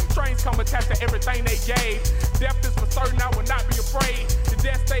fade. Trains come attached to everything they gave. Death is for certain, I will not be afraid. The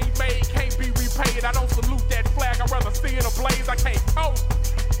death they made can't be repaid. I don't salute that flag, I'd rather see it ablaze. I can't cope.